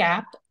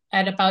gap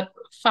at about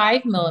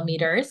 5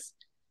 millimeters.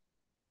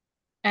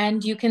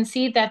 And you can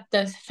see that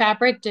the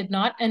fabric did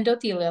not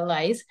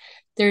endothelialize.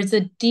 There's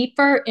a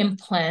deeper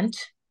implant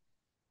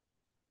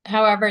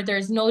However,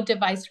 there's no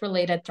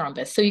device-related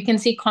thrombus. So you can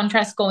see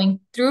contrast going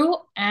through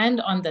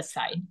and on the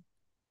side.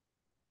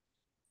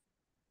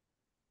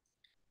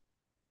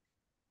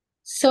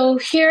 So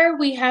here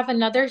we have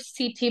another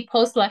CT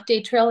post-left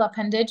atrial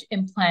appendage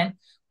implant,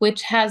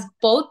 which has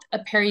both a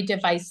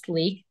peri-device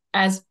leak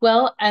as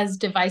well as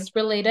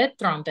device-related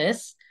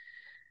thrombus.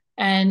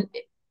 And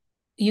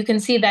you can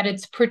see that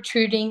it's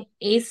protruding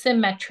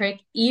asymmetric,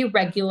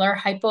 irregular,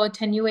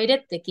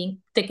 hypoattenuated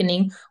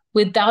thickening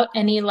without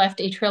any left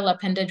atrial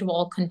appendage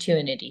wall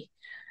continuity.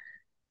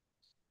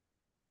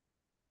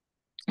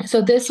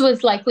 So this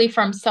was likely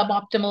from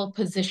suboptimal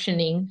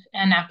positioning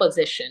and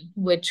apposition,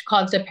 which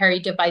caused a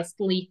peri-device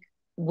leak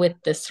with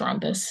this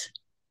thrombus.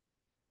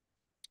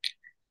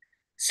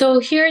 So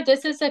here,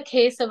 this is a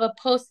case of a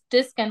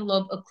post-disc and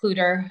lobe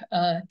occluder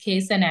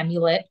case and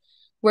amulet,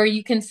 where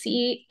you can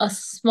see a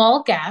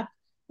small gap,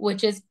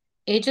 which is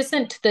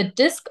adjacent to the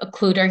disc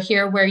occluder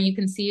here, where you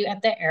can see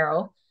at the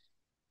arrow,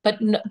 but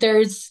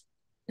there's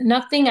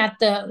nothing at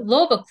the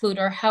lobe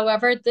occluder.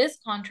 However, this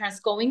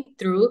contrast going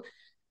through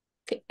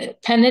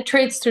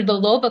penetrates through the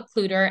lobe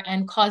occluder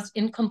and caused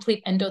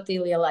incomplete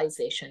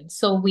endothelialization.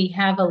 So we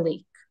have a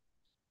leak.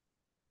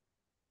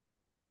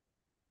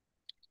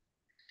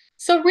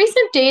 So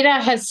recent data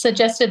has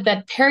suggested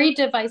that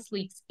peri-device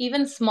leaks,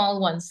 even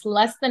small ones,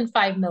 less than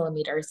 5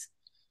 millimeters,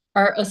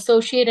 are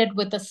associated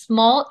with a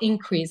small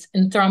increase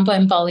in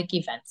thromboembolic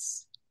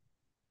events.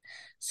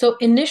 So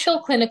initial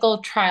clinical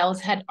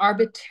trials had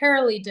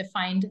arbitrarily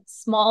defined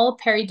small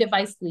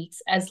peri-device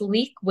leaks as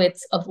leak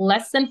widths of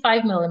less than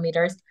 5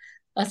 millimeters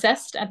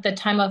assessed at the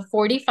time of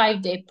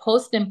 45-day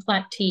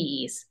post-implant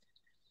TEs.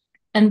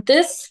 And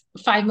this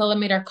 5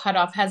 millimeter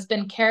cutoff has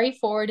been carried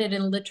forwarded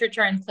in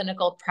literature and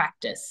clinical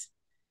practice.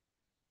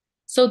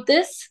 So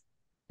this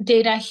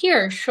data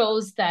here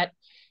shows that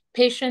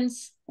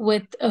patients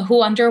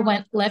who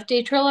underwent left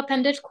atrial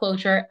appendage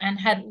closure and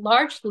had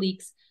large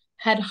leaks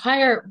had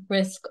higher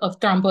risk of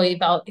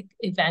thromboembolic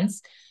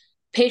events.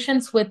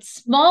 Patients with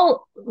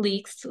small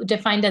leaks,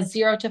 defined as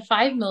 0 to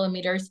 5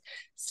 millimeters,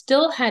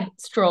 still had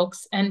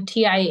strokes and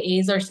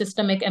TIAs or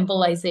systemic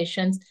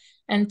embolizations,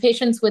 and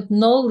patients with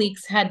no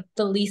leaks had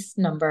the least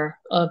number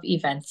of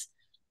events.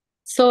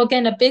 So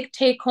again, a big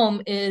take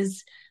home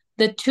is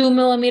the 2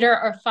 millimeter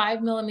or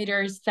 5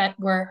 millimeters that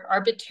were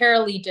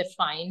arbitrarily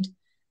defined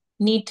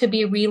need to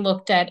be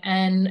relooked at,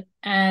 and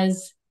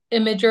as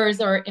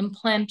imagers or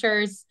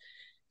implanters,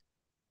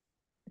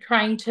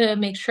 trying to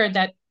make sure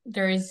that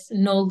there is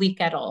no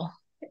leak at all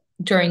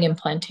during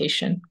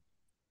implantation.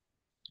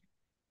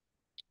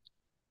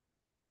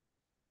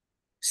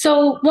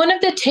 So one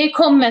of the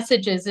take-home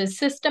messages is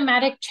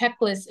systematic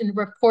checklists in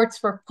reports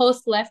for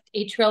post-left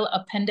atrial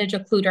appendage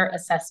occluder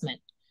assessment.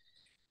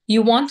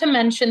 You want to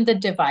mention the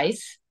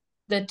device,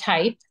 the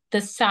type,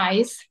 the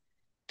size,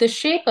 the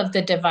shape of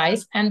the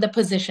device, and the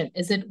position.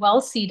 Is it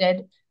well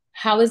seated?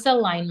 How is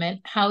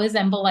alignment? How is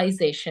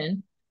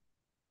embolization?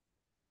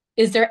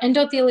 Is there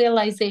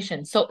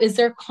endothelialization? So is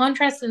there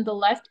contrast in the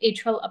left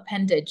atrial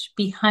appendage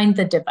behind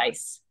the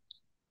device?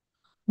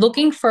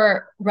 Looking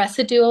for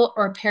residual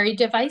or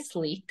peri-device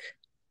leak.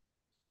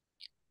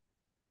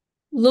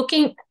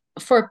 Looking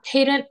for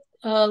patent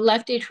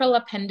left atrial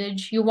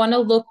appendage, you want to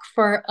look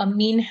for a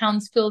mean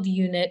Hounsfield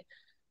unit,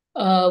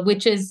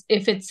 which is,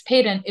 if it's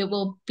patent, it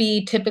will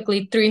be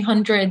typically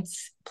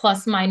 300s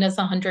plus minus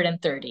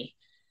 130.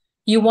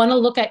 You want to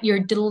look at your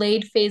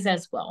delayed phase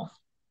as well.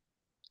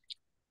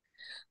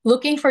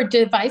 Looking for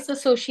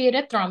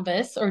device-associated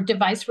thrombus or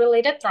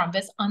device-related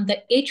thrombus on the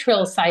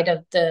atrial side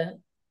of the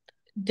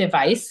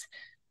device,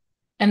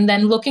 and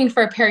then looking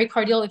for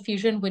pericardial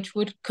effusion, which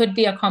could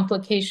be a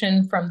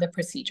complication from the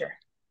procedure.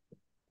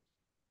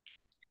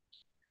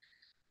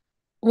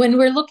 When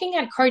we're looking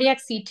at cardiac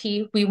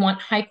CT, we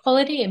want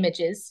high-quality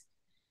images.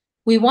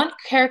 We want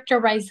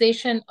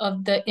characterization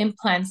of the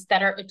implants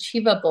that are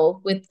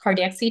achievable with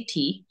cardiac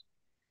CT.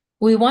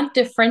 We want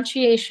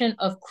differentiation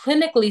of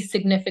clinically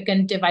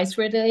significant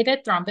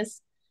device-related thrombus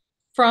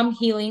from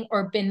healing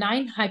or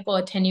benign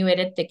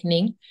hypoattenuated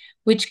thickening,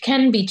 which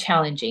can be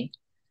challenging.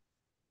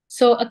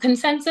 So a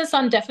consensus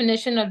on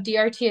definition of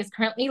DRT is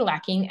currently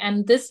lacking,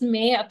 and this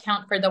may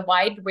account for the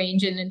wide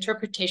range in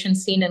interpretation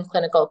seen in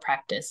clinical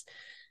practice.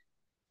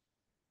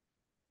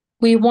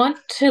 We want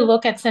to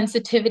look at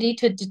sensitivity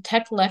to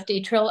detect left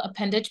atrial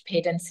appendage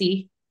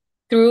patency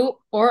through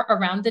or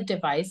around the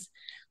device,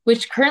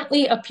 which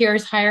currently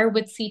appears higher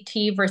with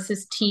CT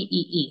versus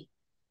TEE.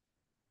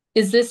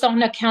 Is this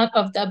on account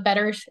of the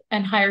better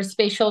and higher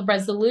spatial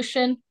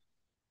resolution,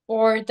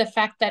 or the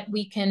fact that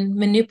we can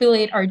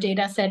manipulate our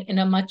data set in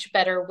a much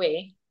better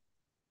way?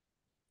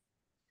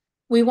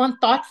 We want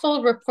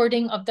thoughtful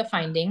reporting of the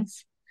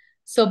findings.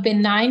 So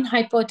benign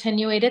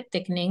hypoattenuated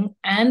thickening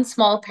and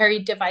small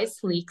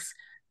peri-device leaks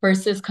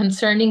versus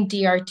concerning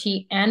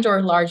DRT and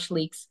or large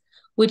leaks,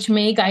 which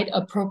may guide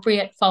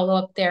appropriate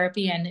follow-up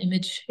therapy and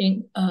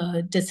imaging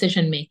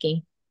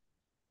decision-making.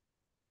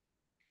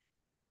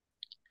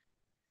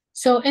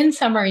 So in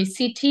summary,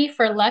 CT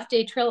for left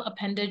atrial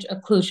appendage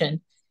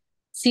occlusion.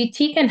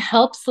 CT can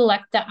help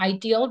select the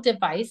ideal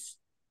device,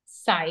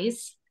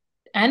 size,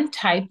 and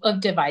type of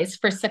device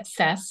for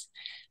success,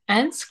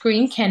 and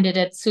screen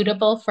candidates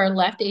suitable for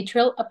left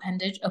atrial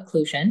appendage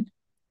occlusion.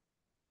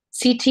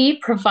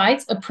 CT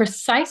provides a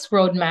precise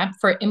roadmap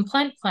for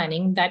implant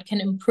planning that can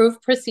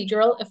improve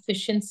procedural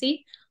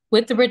efficiency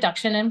with the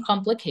reduction in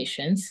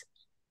complications.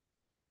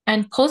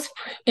 And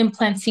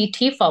post-implant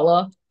CT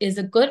follow-up is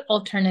a good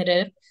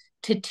alternative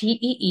to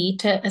TEE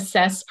to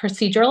assess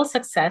procedural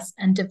success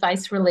and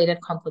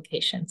device-related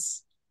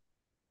complications.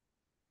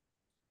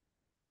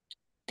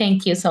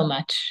 Thank you so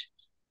much.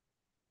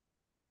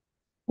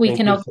 We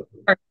can open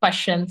for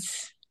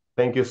questions.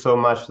 Thank you so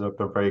much,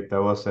 Dr. Parik.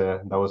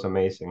 That was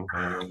amazing.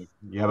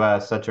 You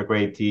have such a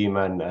great team,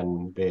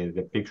 and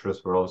the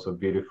pictures were also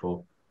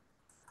beautiful.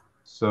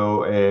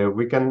 So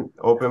we can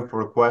open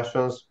for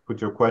questions.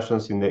 Put your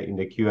questions in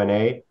the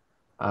Q&A,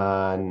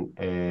 and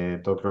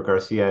Dr.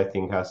 Garcia, I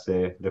think, has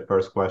the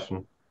first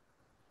question.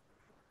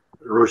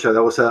 Rusha,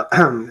 that was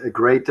a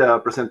great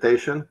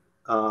presentation,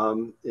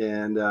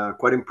 and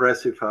quite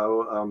impressive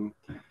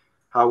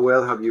how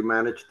well have you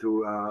managed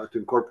to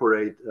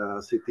incorporate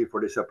CT for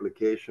this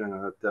application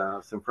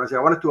at San Francisco.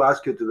 I wanted to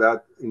ask you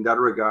in that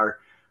regard,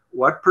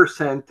 what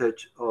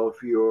percentage of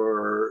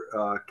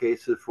your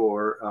cases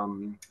for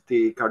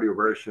TE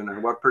cardioversion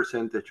and what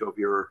percentage of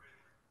your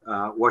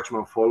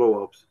Watchman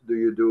follow-ups do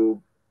you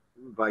do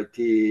by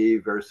TE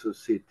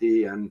versus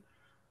CT? And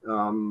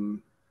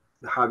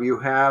have you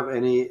have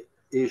any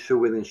issue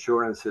with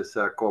insurances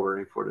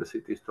covering for the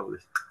CT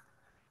studies?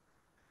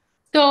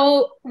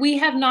 So we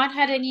have not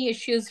had any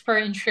issues for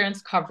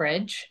insurance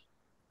coverage.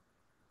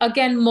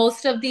 Again,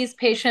 most of these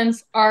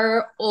patients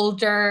are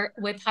older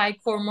with high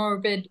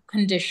comorbid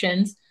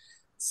conditions,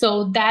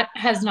 so that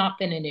has not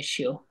been an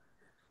issue.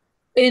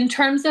 In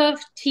terms of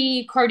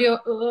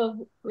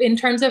in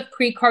terms of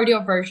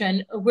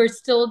pre-cardioversion, we're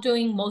still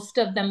doing most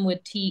of them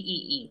with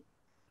TEE.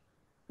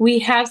 We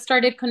have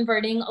started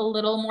converting a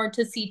little more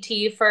to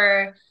CT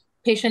for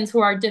patients who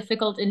are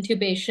difficult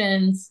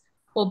intubations,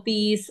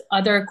 obese,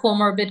 other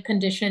comorbid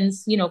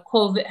conditions,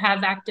 COVID,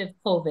 have active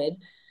COVID.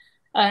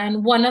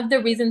 And one of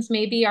the reasons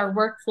may be our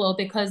workflow,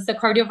 because the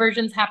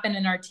cardioversions happen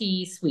in our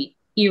TE suite,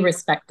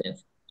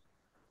 irrespective.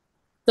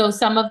 So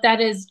some of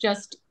that is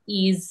just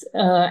ease,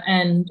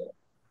 and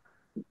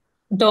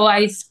though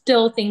I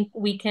still think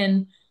we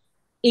can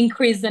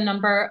increase the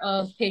number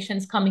of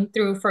patients coming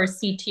through for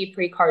CT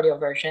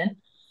pre-cardioversion.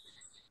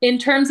 In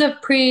terms of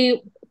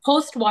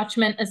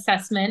post-Watchman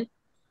assessment,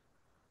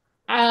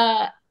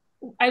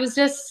 I was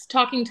just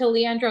talking to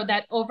Leandro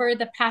that over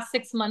the past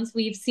 6 months,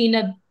 we've seen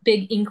a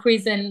big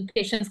increase in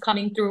patients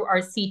coming through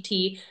our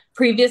CT.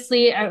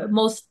 Previously,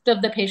 most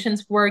of the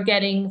patients were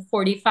getting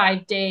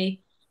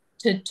 45-day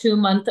to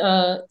 2-month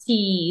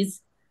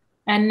TEs.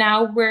 And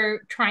now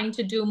we're trying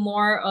to do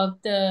more of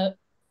the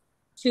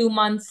 2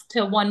 months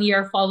to 1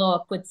 year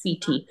follow-up with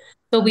CT.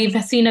 So we've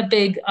seen a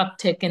big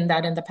uptick in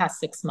that in the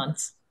past 6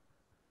 months.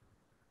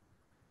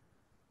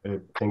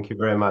 Thank you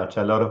very much.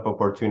 A lot of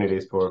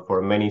opportunities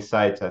for many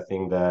sites, I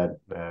think, that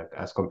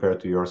as compared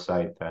to your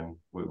site, and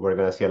we're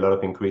going to see a lot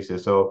of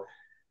increases. So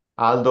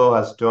Aldo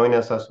has joined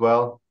us as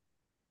well.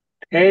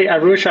 Hey,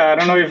 Arusha, I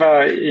don't know if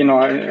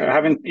I'm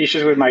having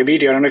issues with my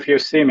video. I don't know if you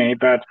see me,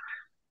 but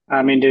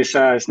I mean,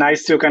 it's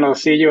nice to kind of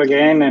see you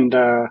again and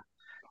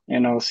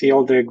see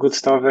all the good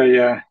stuff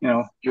that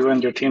you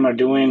and your team are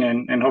doing,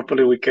 and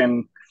hopefully we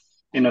can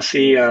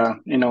see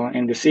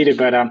in the city.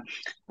 But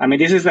I mean,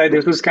 this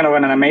was kind of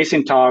an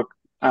amazing talk.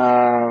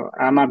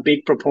 I'm a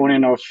big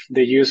proponent of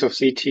the use of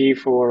CT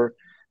for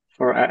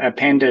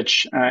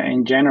appendage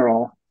in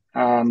general,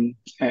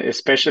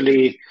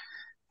 especially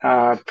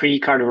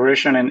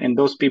pre-cardioversion and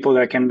those people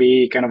that can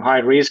be kind of high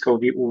risk. Or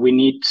we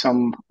need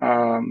some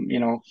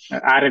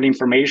added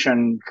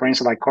information, for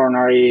instance, like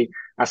coronary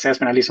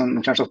assessment, at least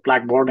in terms of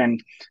plaque burden.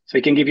 So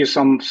it can give you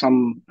some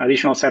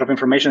additional set of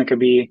information that could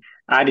be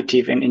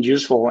additive and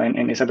useful,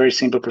 and it's a very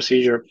simple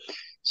procedure.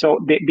 So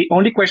the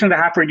only question that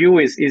I have for you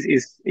is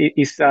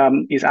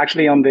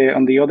actually on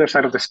the other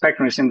side of the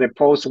spectrum, is in the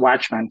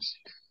post-Watchman.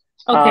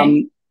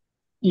 Okay.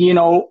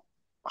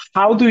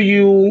 How do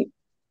you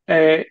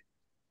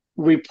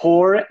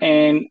report,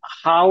 and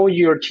how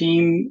your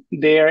team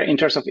there in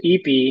terms of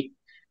EP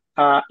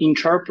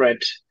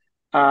interpret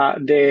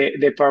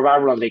the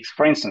paravalvular leaks,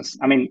 for instance?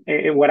 I mean,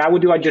 what I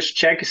would do, I just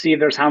check to see if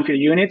there's harmful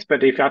units,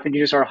 but if harmful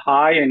units are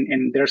high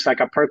and there's like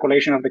a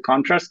percolation of the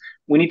contrast,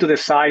 we need to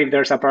decide if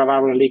there's a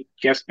paravalvular leak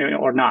just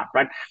or not,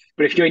 right?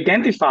 But if you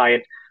identify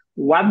it,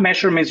 what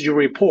measurements you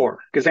report?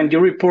 Because then you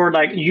report,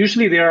 like,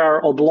 usually they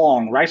are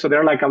oblong, right? So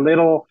they're like a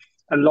little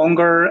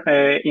longer,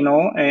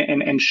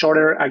 and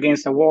shorter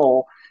against the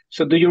wall.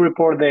 So do you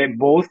report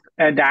both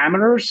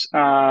diameters?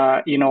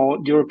 Do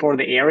you report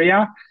the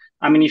area?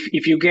 I mean,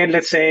 if you get,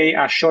 let's say,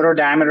 a shorter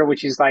diameter,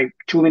 which is like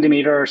 2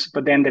 millimeters,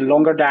 but then the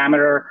longer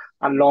diameter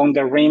along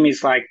the rim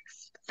is like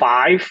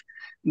 5,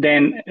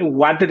 then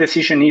what the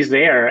decision is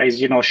there is,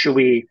 should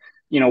we,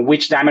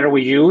 which diameter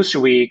we use?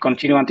 Should we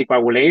continue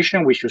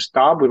anticoagulation? We should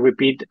stop. We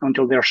repeat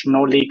until there's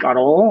no leak at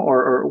all,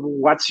 or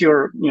what's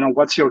your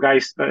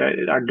guys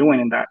are doing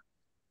in that?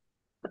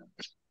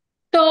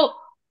 So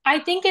I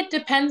think it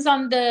depends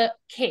on the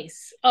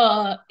case.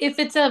 If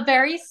it's a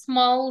very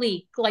small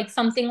leak, like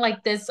something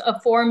like this, a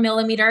 4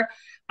 millimeter,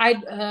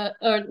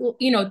 or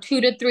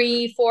 2 to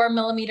 3, 4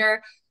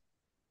 millimeter,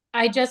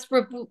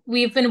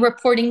 we've been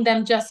reporting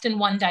them just in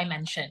one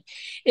dimension.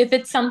 If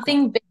it's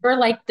something bigger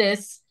like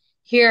this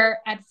here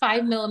at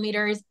 5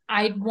 millimeters,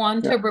 I'd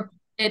want to report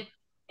it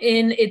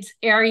in its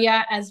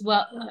area as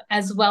well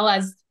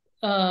as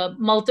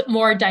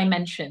more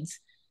dimensions.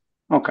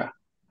 Okay.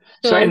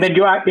 So and then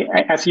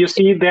as you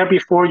see there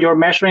before, you're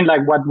measuring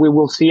like what we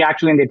will see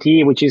actually in the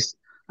TE, which is,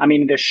 I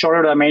mean, the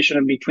shorter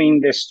dimension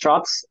between the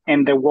struts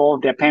and the wall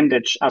of the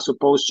appendage, as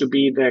opposed to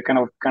be the kind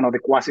of the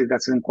quasi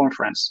that's in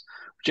conference,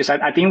 which is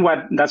I think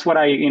that's what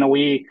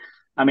we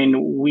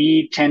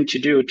tend to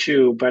do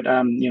too. But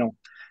I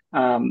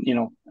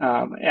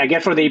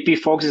guess for the EP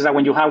folks is that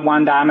when you have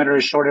one diameter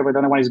is shorter but the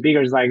other one is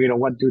bigger, it's like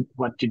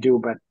what to do.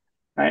 But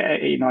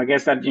I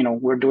guess that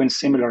we're doing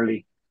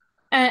similarly.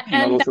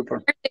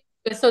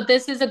 So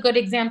this is a good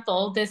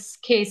example, this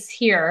case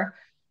here.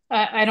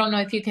 I don't know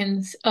if you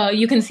can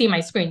see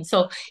my screen.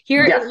 So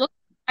here it looks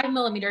like 5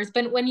 millimeters,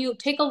 but when you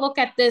take a look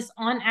at this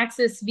on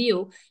axis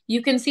view,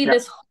 you can see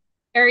this whole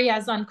area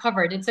is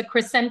uncovered. It's a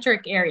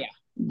crescentric area.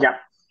 Yeah.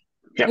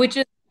 Which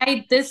is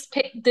why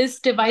this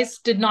device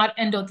did not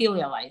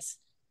endothelialize,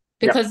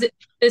 because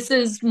this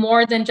is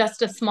more than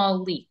just a small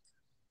leak.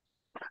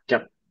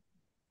 Yep.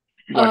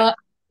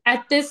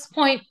 At this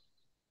point,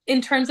 in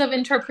terms of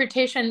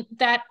interpretation,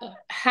 that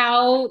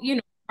how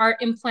our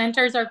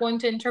implanters are going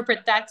to interpret,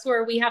 that's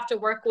where we have to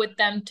work with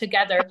them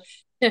together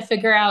to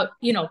figure out,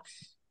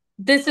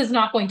 this is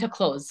not going to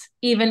close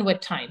even with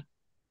time.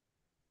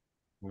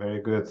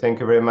 Very good. Thank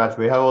you very much.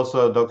 We have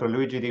also Dr.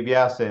 Luigi Di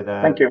Biase.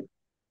 Thank you.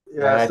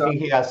 Yeah, I think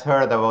he has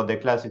heard about the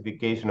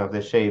classification of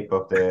the shape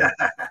of the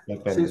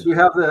appendage. Since we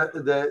have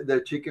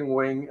the chicken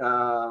wing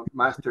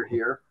master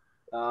here,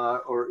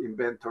 or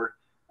inventor,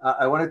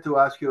 I wanted to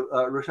ask you,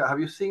 Rusha, have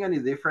you seen any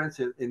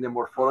difference in the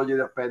morphology of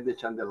the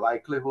appendage and the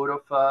likelihood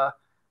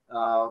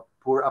of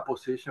poor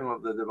apposition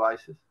of the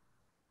devices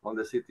on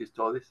the CT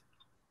studies?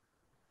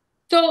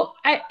 So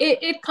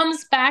it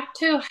comes back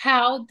to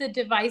how the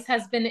device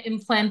has been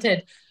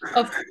implanted.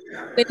 Of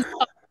course,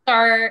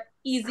 are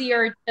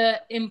easier to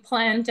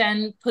implant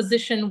and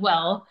position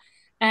well.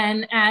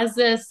 And as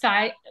the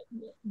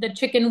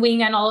chicken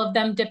wing and all of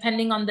them,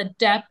 depending on the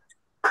depth,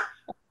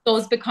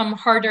 those become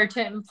harder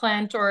to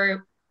implant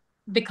or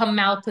become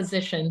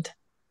malpositioned.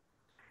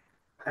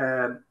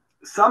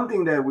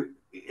 Something an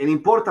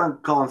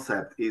important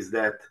concept is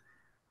that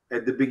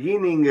at the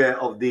beginning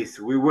of this,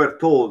 we were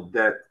told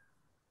that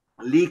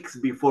leaks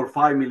before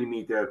 5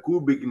 millimeter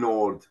could be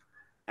ignored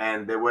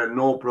and there were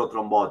no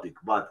prothrombotic,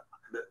 but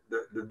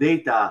the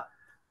data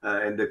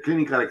and the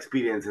clinical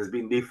experience has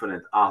been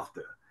different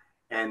after.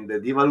 And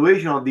the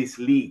evaluation of this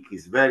leak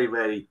is very,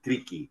 very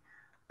tricky.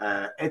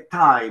 At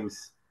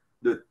times,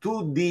 the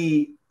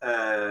 2D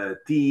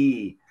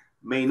TE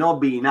may not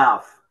be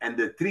enough, and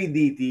the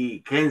 3D TE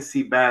can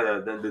see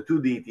better than the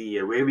 2D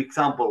TE. We have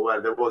example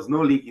where there was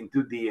no leak in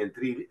 2D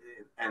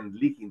and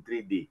leak in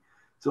 3D.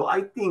 So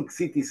I think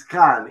CT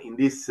scan in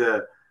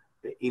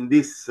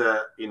this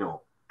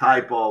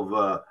type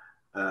of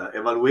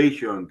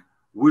evaluation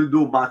will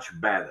do much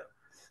better.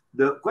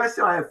 The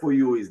question I have for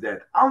you is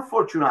that,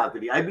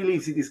 unfortunately, I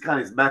believe CT scan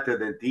is better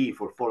than TE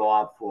for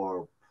follow-up,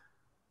 for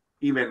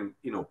even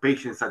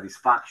patient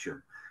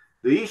satisfaction.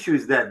 The issue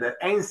is that the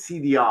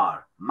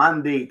NCDR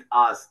mandate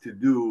us to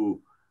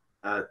do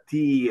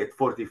TE at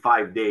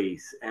 45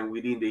 days and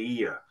within the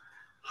year.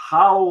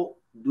 How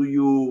do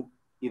you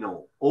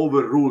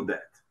overrule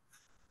that?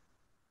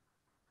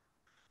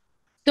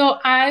 So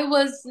I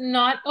was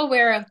not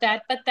aware of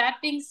that, but that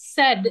being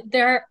said,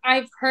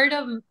 I've heard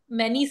of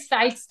many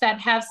sites that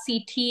have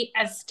CT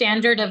as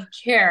standard of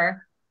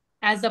care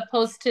as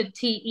opposed to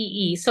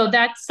TEE. So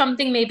that's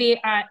something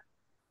maybe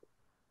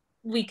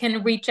we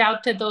can reach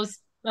out to those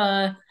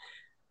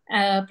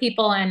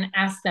people and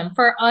ask them.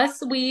 For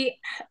us, we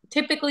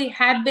typically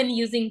had been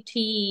using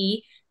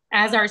TEE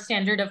as our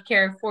standard of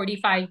care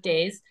 45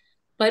 days,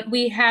 but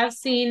we have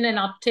seen an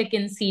uptick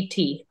in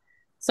CT.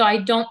 So I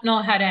don't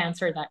know how to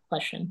answer that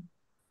question.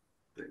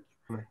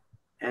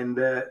 And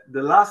the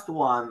last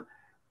one,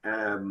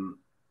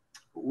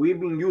 we've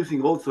been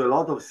using also a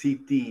lot of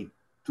CT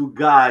to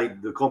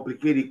guide the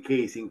complicated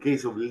case in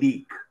case of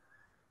leak.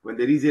 When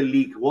there is a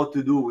leak, what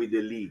to do with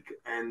the leak.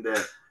 And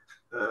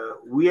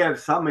we have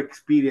some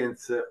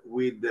experience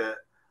with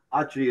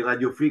actually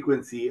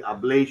radiofrequency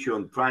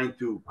ablation trying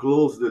to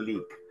close the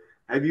leak.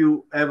 Have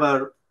you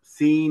ever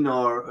seen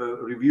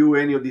or review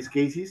any of these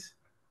cases?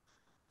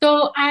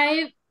 So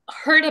I've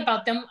heard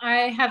about them.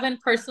 I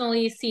haven't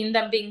personally seen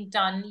them being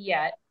done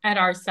yet at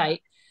our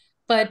site,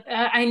 but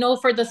I know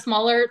for the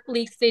smaller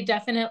leaks, they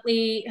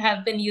definitely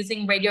have been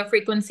using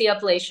radiofrequency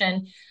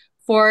ablation.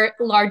 For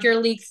larger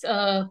leaks,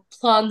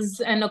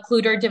 plugs and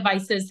occluder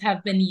devices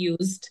have been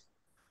used.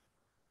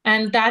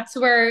 And that's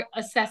where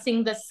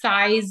assessing the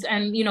size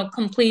and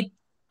complete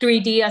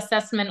 3D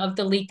assessment of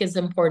the leak is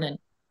important.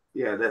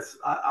 Yeah, that's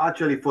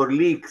actually for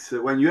leaks.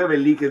 When you have a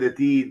leak at the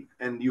teeth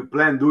and you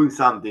plan doing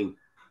something,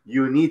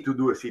 you need to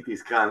do a CT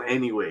scan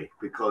anyway,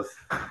 because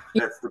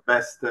that's the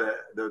best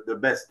the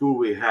best tool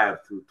we have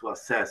to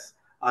assess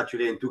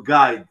actually and to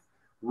guide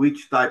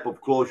which type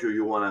of closure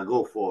you want to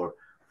go for,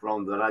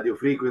 from the radio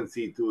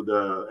frequency to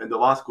the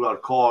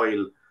endovascular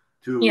coil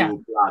Yeah.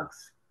 to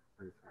plugs.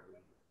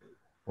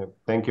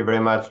 Thank you very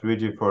much,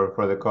 Luigi,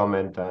 for the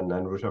comment, and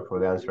Rusha for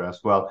the answer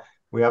as well.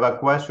 We have a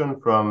question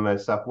from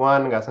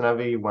Safwan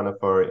Ghazanavi, one of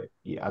our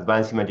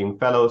advanced imaging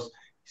fellows.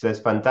 He says,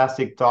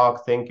 fantastic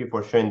talk. Thank you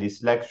for sharing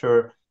this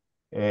lecture.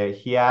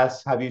 He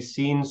asks, have you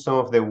seen some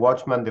of the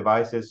Watchman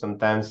devices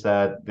sometimes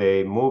that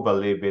they move a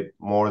little bit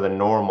more than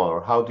normal,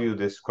 or how do you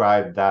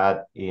describe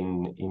that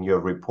in your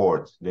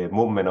report, the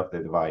movement of the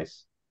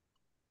device?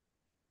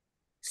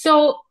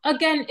 So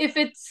again, if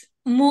it's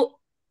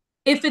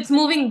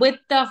moving with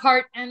the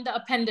heart and the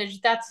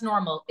appendage, that's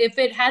normal. If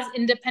it has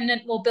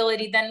independent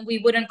mobility, then we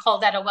wouldn't call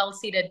that a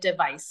well-seated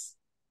device.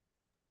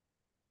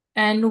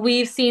 And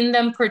we've seen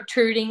them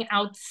protruding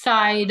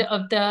outside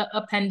of the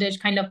appendage,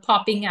 kind of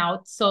popping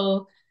out.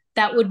 So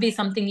that would be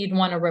something you'd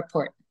want to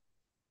report.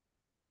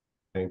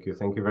 Thank you.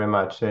 Thank you very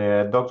much.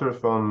 Doctors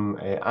from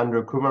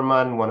Andrew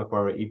Kummerman, one of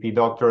our EP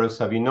doctors,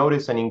 have you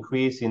noticed an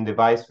increase in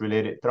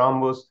device-related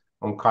thrombus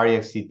on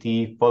cardiac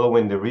CT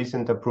following the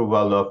recent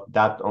approval of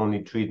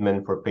DAPT-only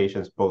treatment for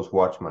patients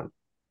post-Watchman?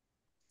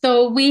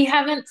 So we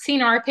haven't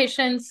seen our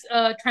patients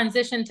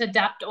transition to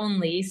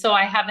DAPT-only, so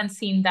I haven't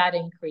seen that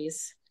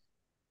increase.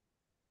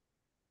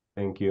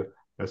 Thank you.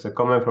 There's a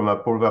comment from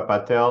Apurva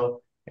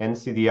Patel.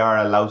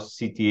 NCDR allows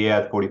CTA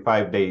at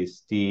 45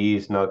 days. TE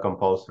is not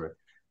compulsory.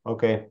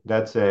 Okay,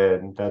 that's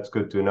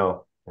good to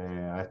know.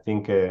 I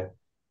think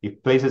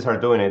if places are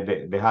doing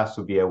it, there has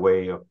to be a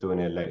way of doing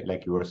it,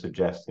 like you were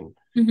suggesting.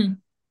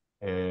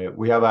 Mm-hmm.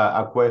 We have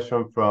a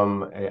question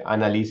from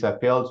Annalisa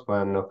Fields,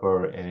 one of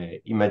our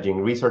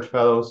imaging research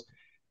fellows.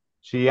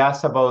 She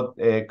asked about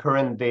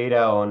current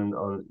data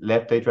on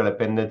left atrial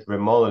appendage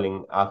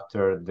remodeling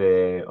after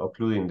the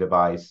occluding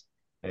device.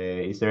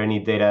 Is there any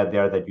data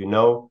there that you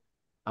know?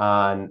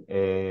 And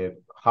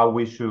how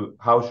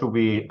should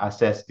we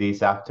assess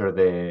this after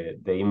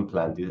the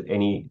implant? Is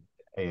any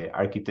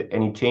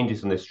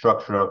changes in the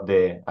structure of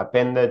the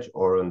appendage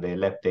or on the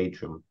left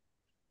atrium?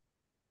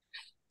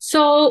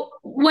 So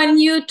when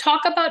you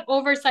talk about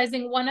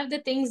oversizing, one of the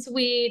things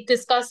we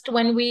discussed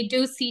when we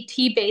do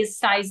CT-based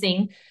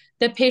sizing,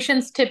 the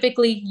patients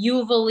typically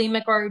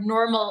euvolemic or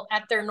normal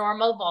at their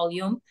normal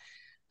volume.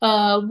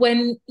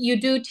 When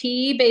you do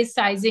TE-based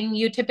sizing,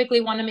 you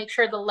typically want to make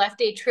sure the left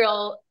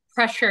atrial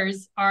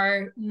pressures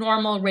are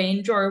normal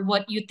range or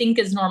what you think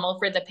is normal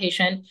for the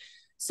patient.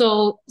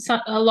 So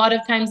a lot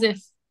of times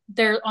if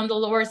they're on the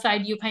lower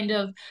side, you kind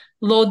of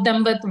load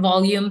them with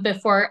volume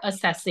before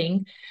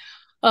assessing.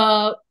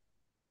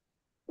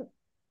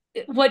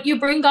 What you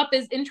bring up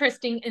is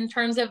interesting in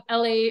terms of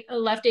LA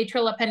left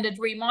atrial appendage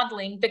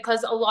remodeling,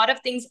 because a lot of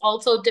things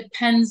also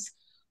depends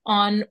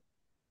on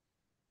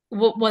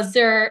is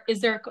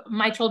there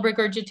mitral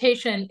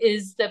regurgitation?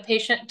 Does the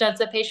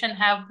patient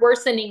have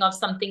worsening of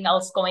something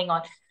else going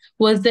on?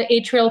 Was the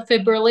atrial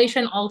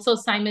fibrillation also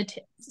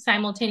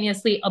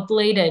simultaneously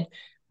ablated,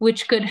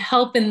 which could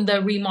help in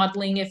the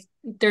remodeling if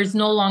there's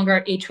no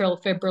longer atrial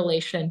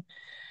fibrillation?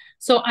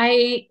 So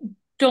I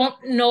don't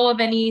know of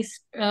any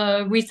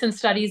recent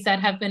studies that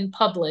have been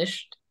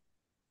published.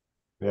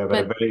 Yeah,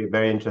 but a very,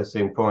 very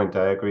interesting point.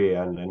 I agree,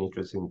 and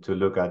interesting to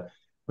look at.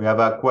 We have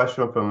a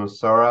question from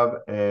Saurabh.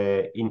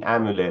 In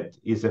Amulet,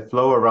 is the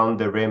flow around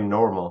the rim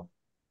normal?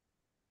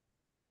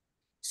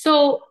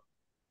 So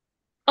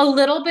a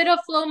little bit of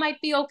flow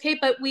might be okay,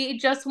 but we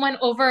just went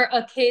over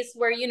a case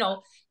where,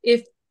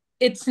 if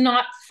it's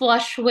not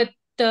flush with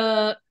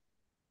the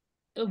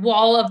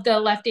wall of the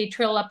left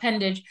atrial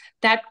appendage,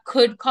 that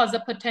could cause a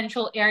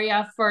potential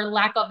area for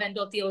lack of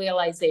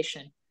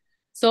endothelialization.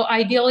 So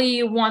ideally,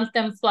 you want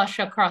them flush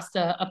across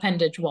the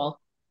appendage wall.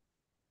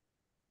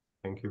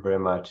 Thank you very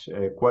much.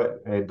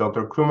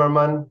 Dr.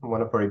 Krumerman,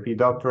 one of our EP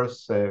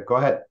doctors, go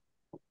ahead.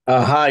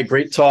 Hi,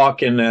 great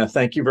talk, and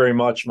thank you very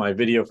much. My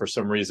video, for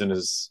some reason,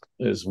 is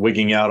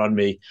wigging out on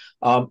me.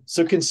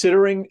 So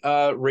considering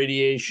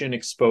radiation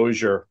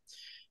exposure,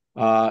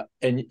 and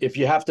if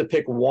you have to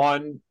pick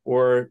one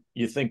or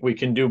you think we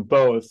can do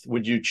both,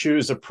 would you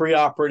choose a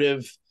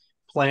preoperative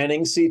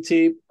planning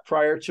CT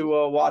prior to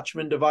a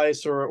Watchman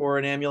device or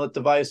an Amulet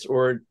device,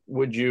 or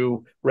would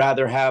you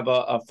rather have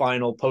a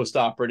final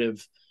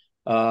postoperative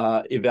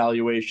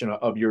evaluation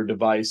of your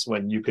device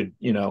when you could,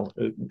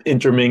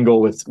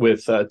 intermingle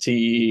with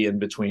TE in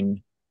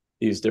between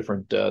these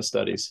different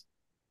studies?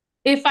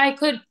 If I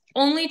could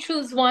only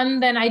choose one,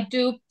 then I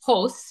do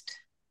post.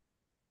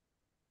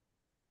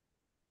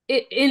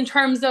 In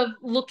terms of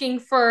looking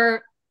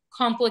for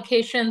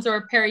complications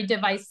or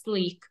peri-device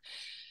leak.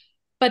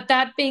 But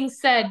that being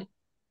said,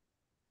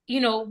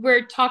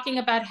 we're talking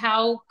about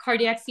how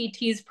cardiac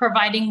CT is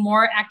providing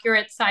more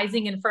accurate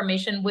sizing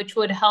information, which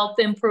would help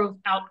improve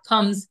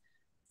outcomes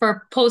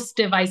for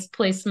post-device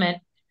placement.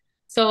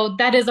 So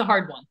that is a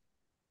hard one.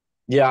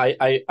 Yeah,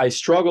 I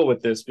struggle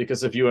with this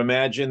because if you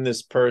imagine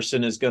this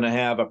person is going to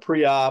have a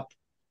pre-op,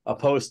 a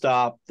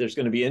post-op, there's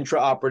going to be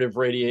intraoperative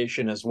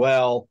radiation as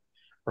well.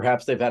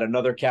 Perhaps they've had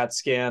another CAT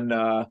scan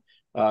to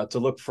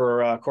look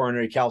for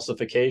coronary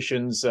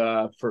calcifications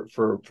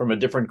from a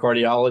different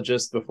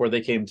cardiologist before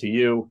they came to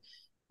you.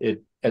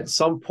 At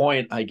some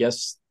point, I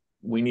guess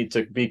we need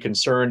to be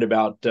concerned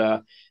about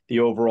the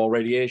overall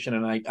radiation.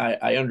 And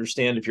I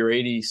understand if you're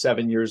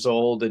 87 years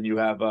old and you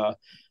have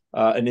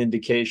an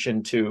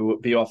indication to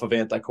be off of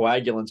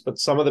anticoagulants, but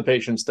some of the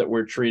patients that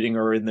we're treating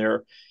are in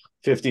their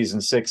 50s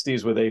and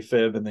 60s with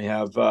AFib, and they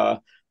have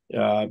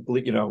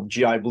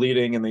GI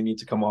bleeding, and they need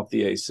to come off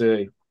the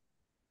AC.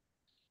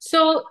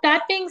 So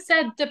that being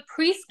said, the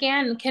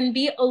pre-scan can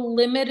be a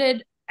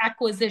limited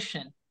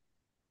acquisition.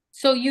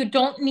 So you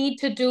don't need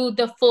to do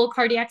the full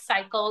cardiac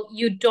cycle.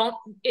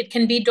 It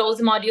can be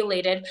dose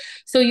modulated.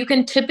 So you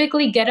can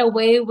typically get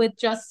away with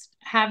just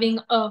having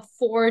a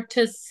 4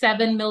 to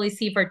 7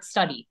 millisievert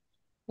study,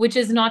 which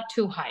is not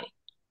too high.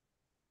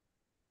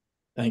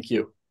 Thank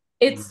you.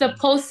 It's the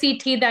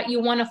post-CT that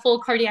you want a full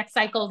cardiac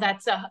cycle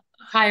that's a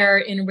higher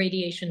in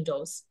radiation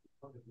dose.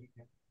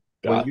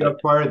 When you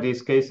acquire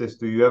these cases,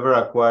 do you ever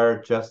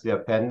acquire just the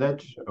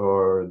appendage,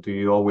 or do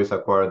you always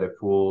acquire the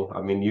full?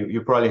 I mean,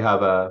 you probably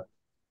have a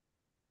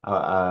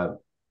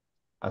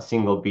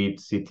single beat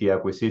CT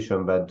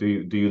acquisition, but do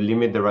you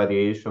limit the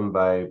radiation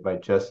by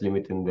just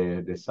limiting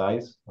the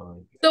size?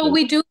 So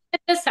we do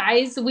limit the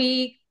size.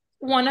 We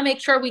want to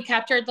make sure we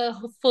capture the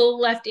full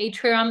left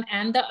atrium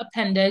and the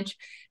appendage.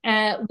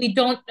 We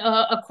don't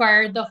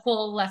acquire the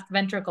whole left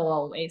ventricle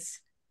always.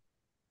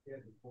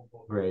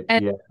 Great.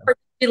 And yeah. for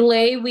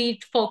delay,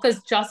 we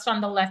focus just on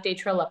the left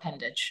atrial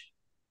appendage.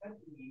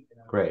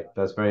 Great.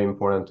 That's very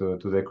important to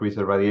decrease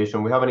the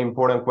radiation. We have an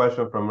important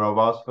question from Rob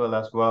Oswald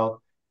as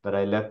well that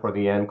I left for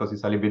the end because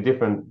it's a little bit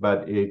different,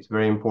 but it's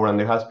very important.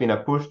 There has been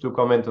a push to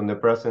comment on the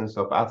presence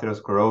of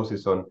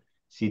atherosclerosis on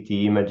CT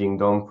imaging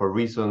done for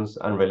reasons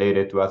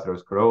unrelated to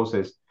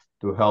atherosclerosis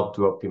to help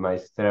to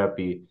optimize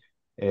therapy.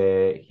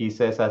 He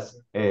says as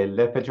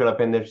left atrial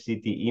appendage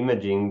CT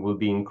imaging will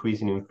be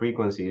increasing in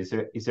frequency, is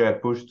there a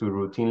push to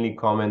routinely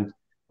comment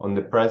on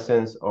the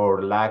presence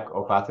or lack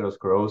of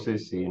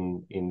atherosclerosis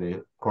in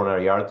the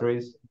coronary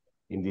arteries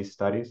in these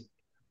studies?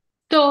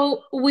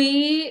 So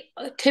we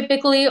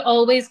typically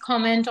always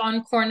comment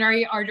on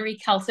coronary artery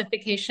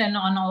calcification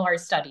on all our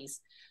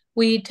studies.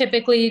 We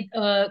typically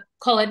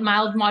call it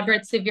mild,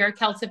 moderate, severe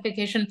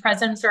calcification,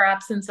 presence or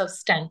absence of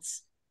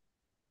stents.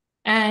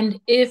 And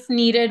if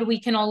needed, we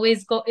can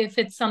always go, if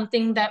it's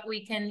something that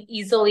we can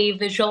easily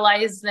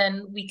visualize,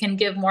 then we can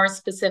give more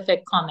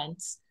specific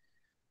comments.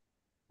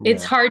 Yeah.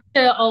 It's hard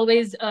to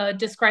always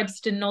describe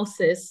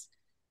stenosis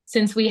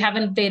since we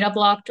haven't beta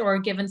blocked or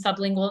given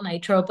sublingual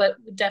nitro, but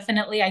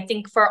definitely I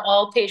think for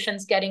all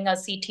patients getting a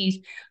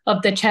CT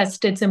of the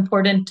chest, it's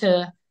important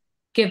to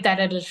give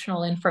that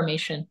additional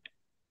information.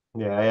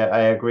 Yeah,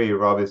 I agree,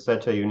 Rob. It's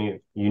such a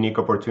unique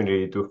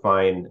opportunity to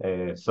find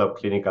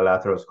subclinical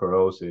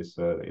atherosclerosis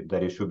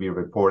that it should be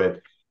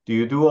reported. Do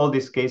you do all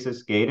these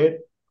cases gated,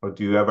 or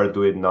do you ever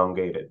do it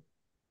non-gated?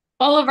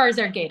 All of ours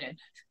are gated.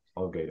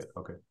 All gated,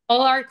 okay.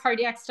 All our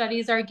cardiac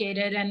studies are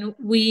gated, and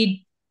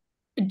we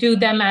do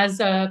them as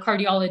a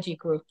cardiology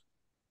group.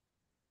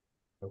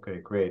 Okay,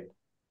 great.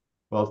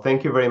 Well,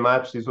 thank you very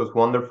much. This was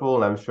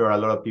wonderful. I'm sure a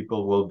lot of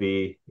people will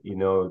be,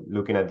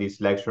 looking at this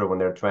lecture when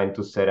they're trying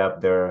to set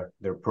up their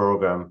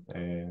program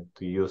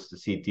to use the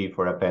CT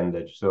for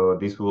appendage. So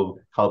this will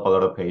help a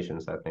lot of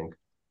patients, I think.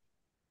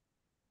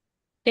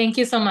 Thank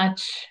you so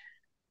much.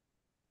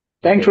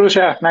 Thanks, okay.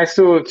 Rusha. Nice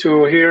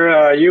to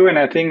hear you, and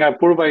I think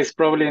Purva is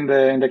probably in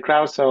the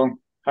crowd. So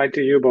hi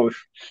to you both.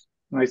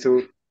 Nice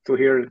to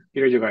hear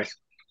you guys.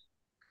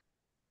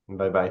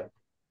 Bye-bye.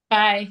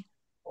 Bye.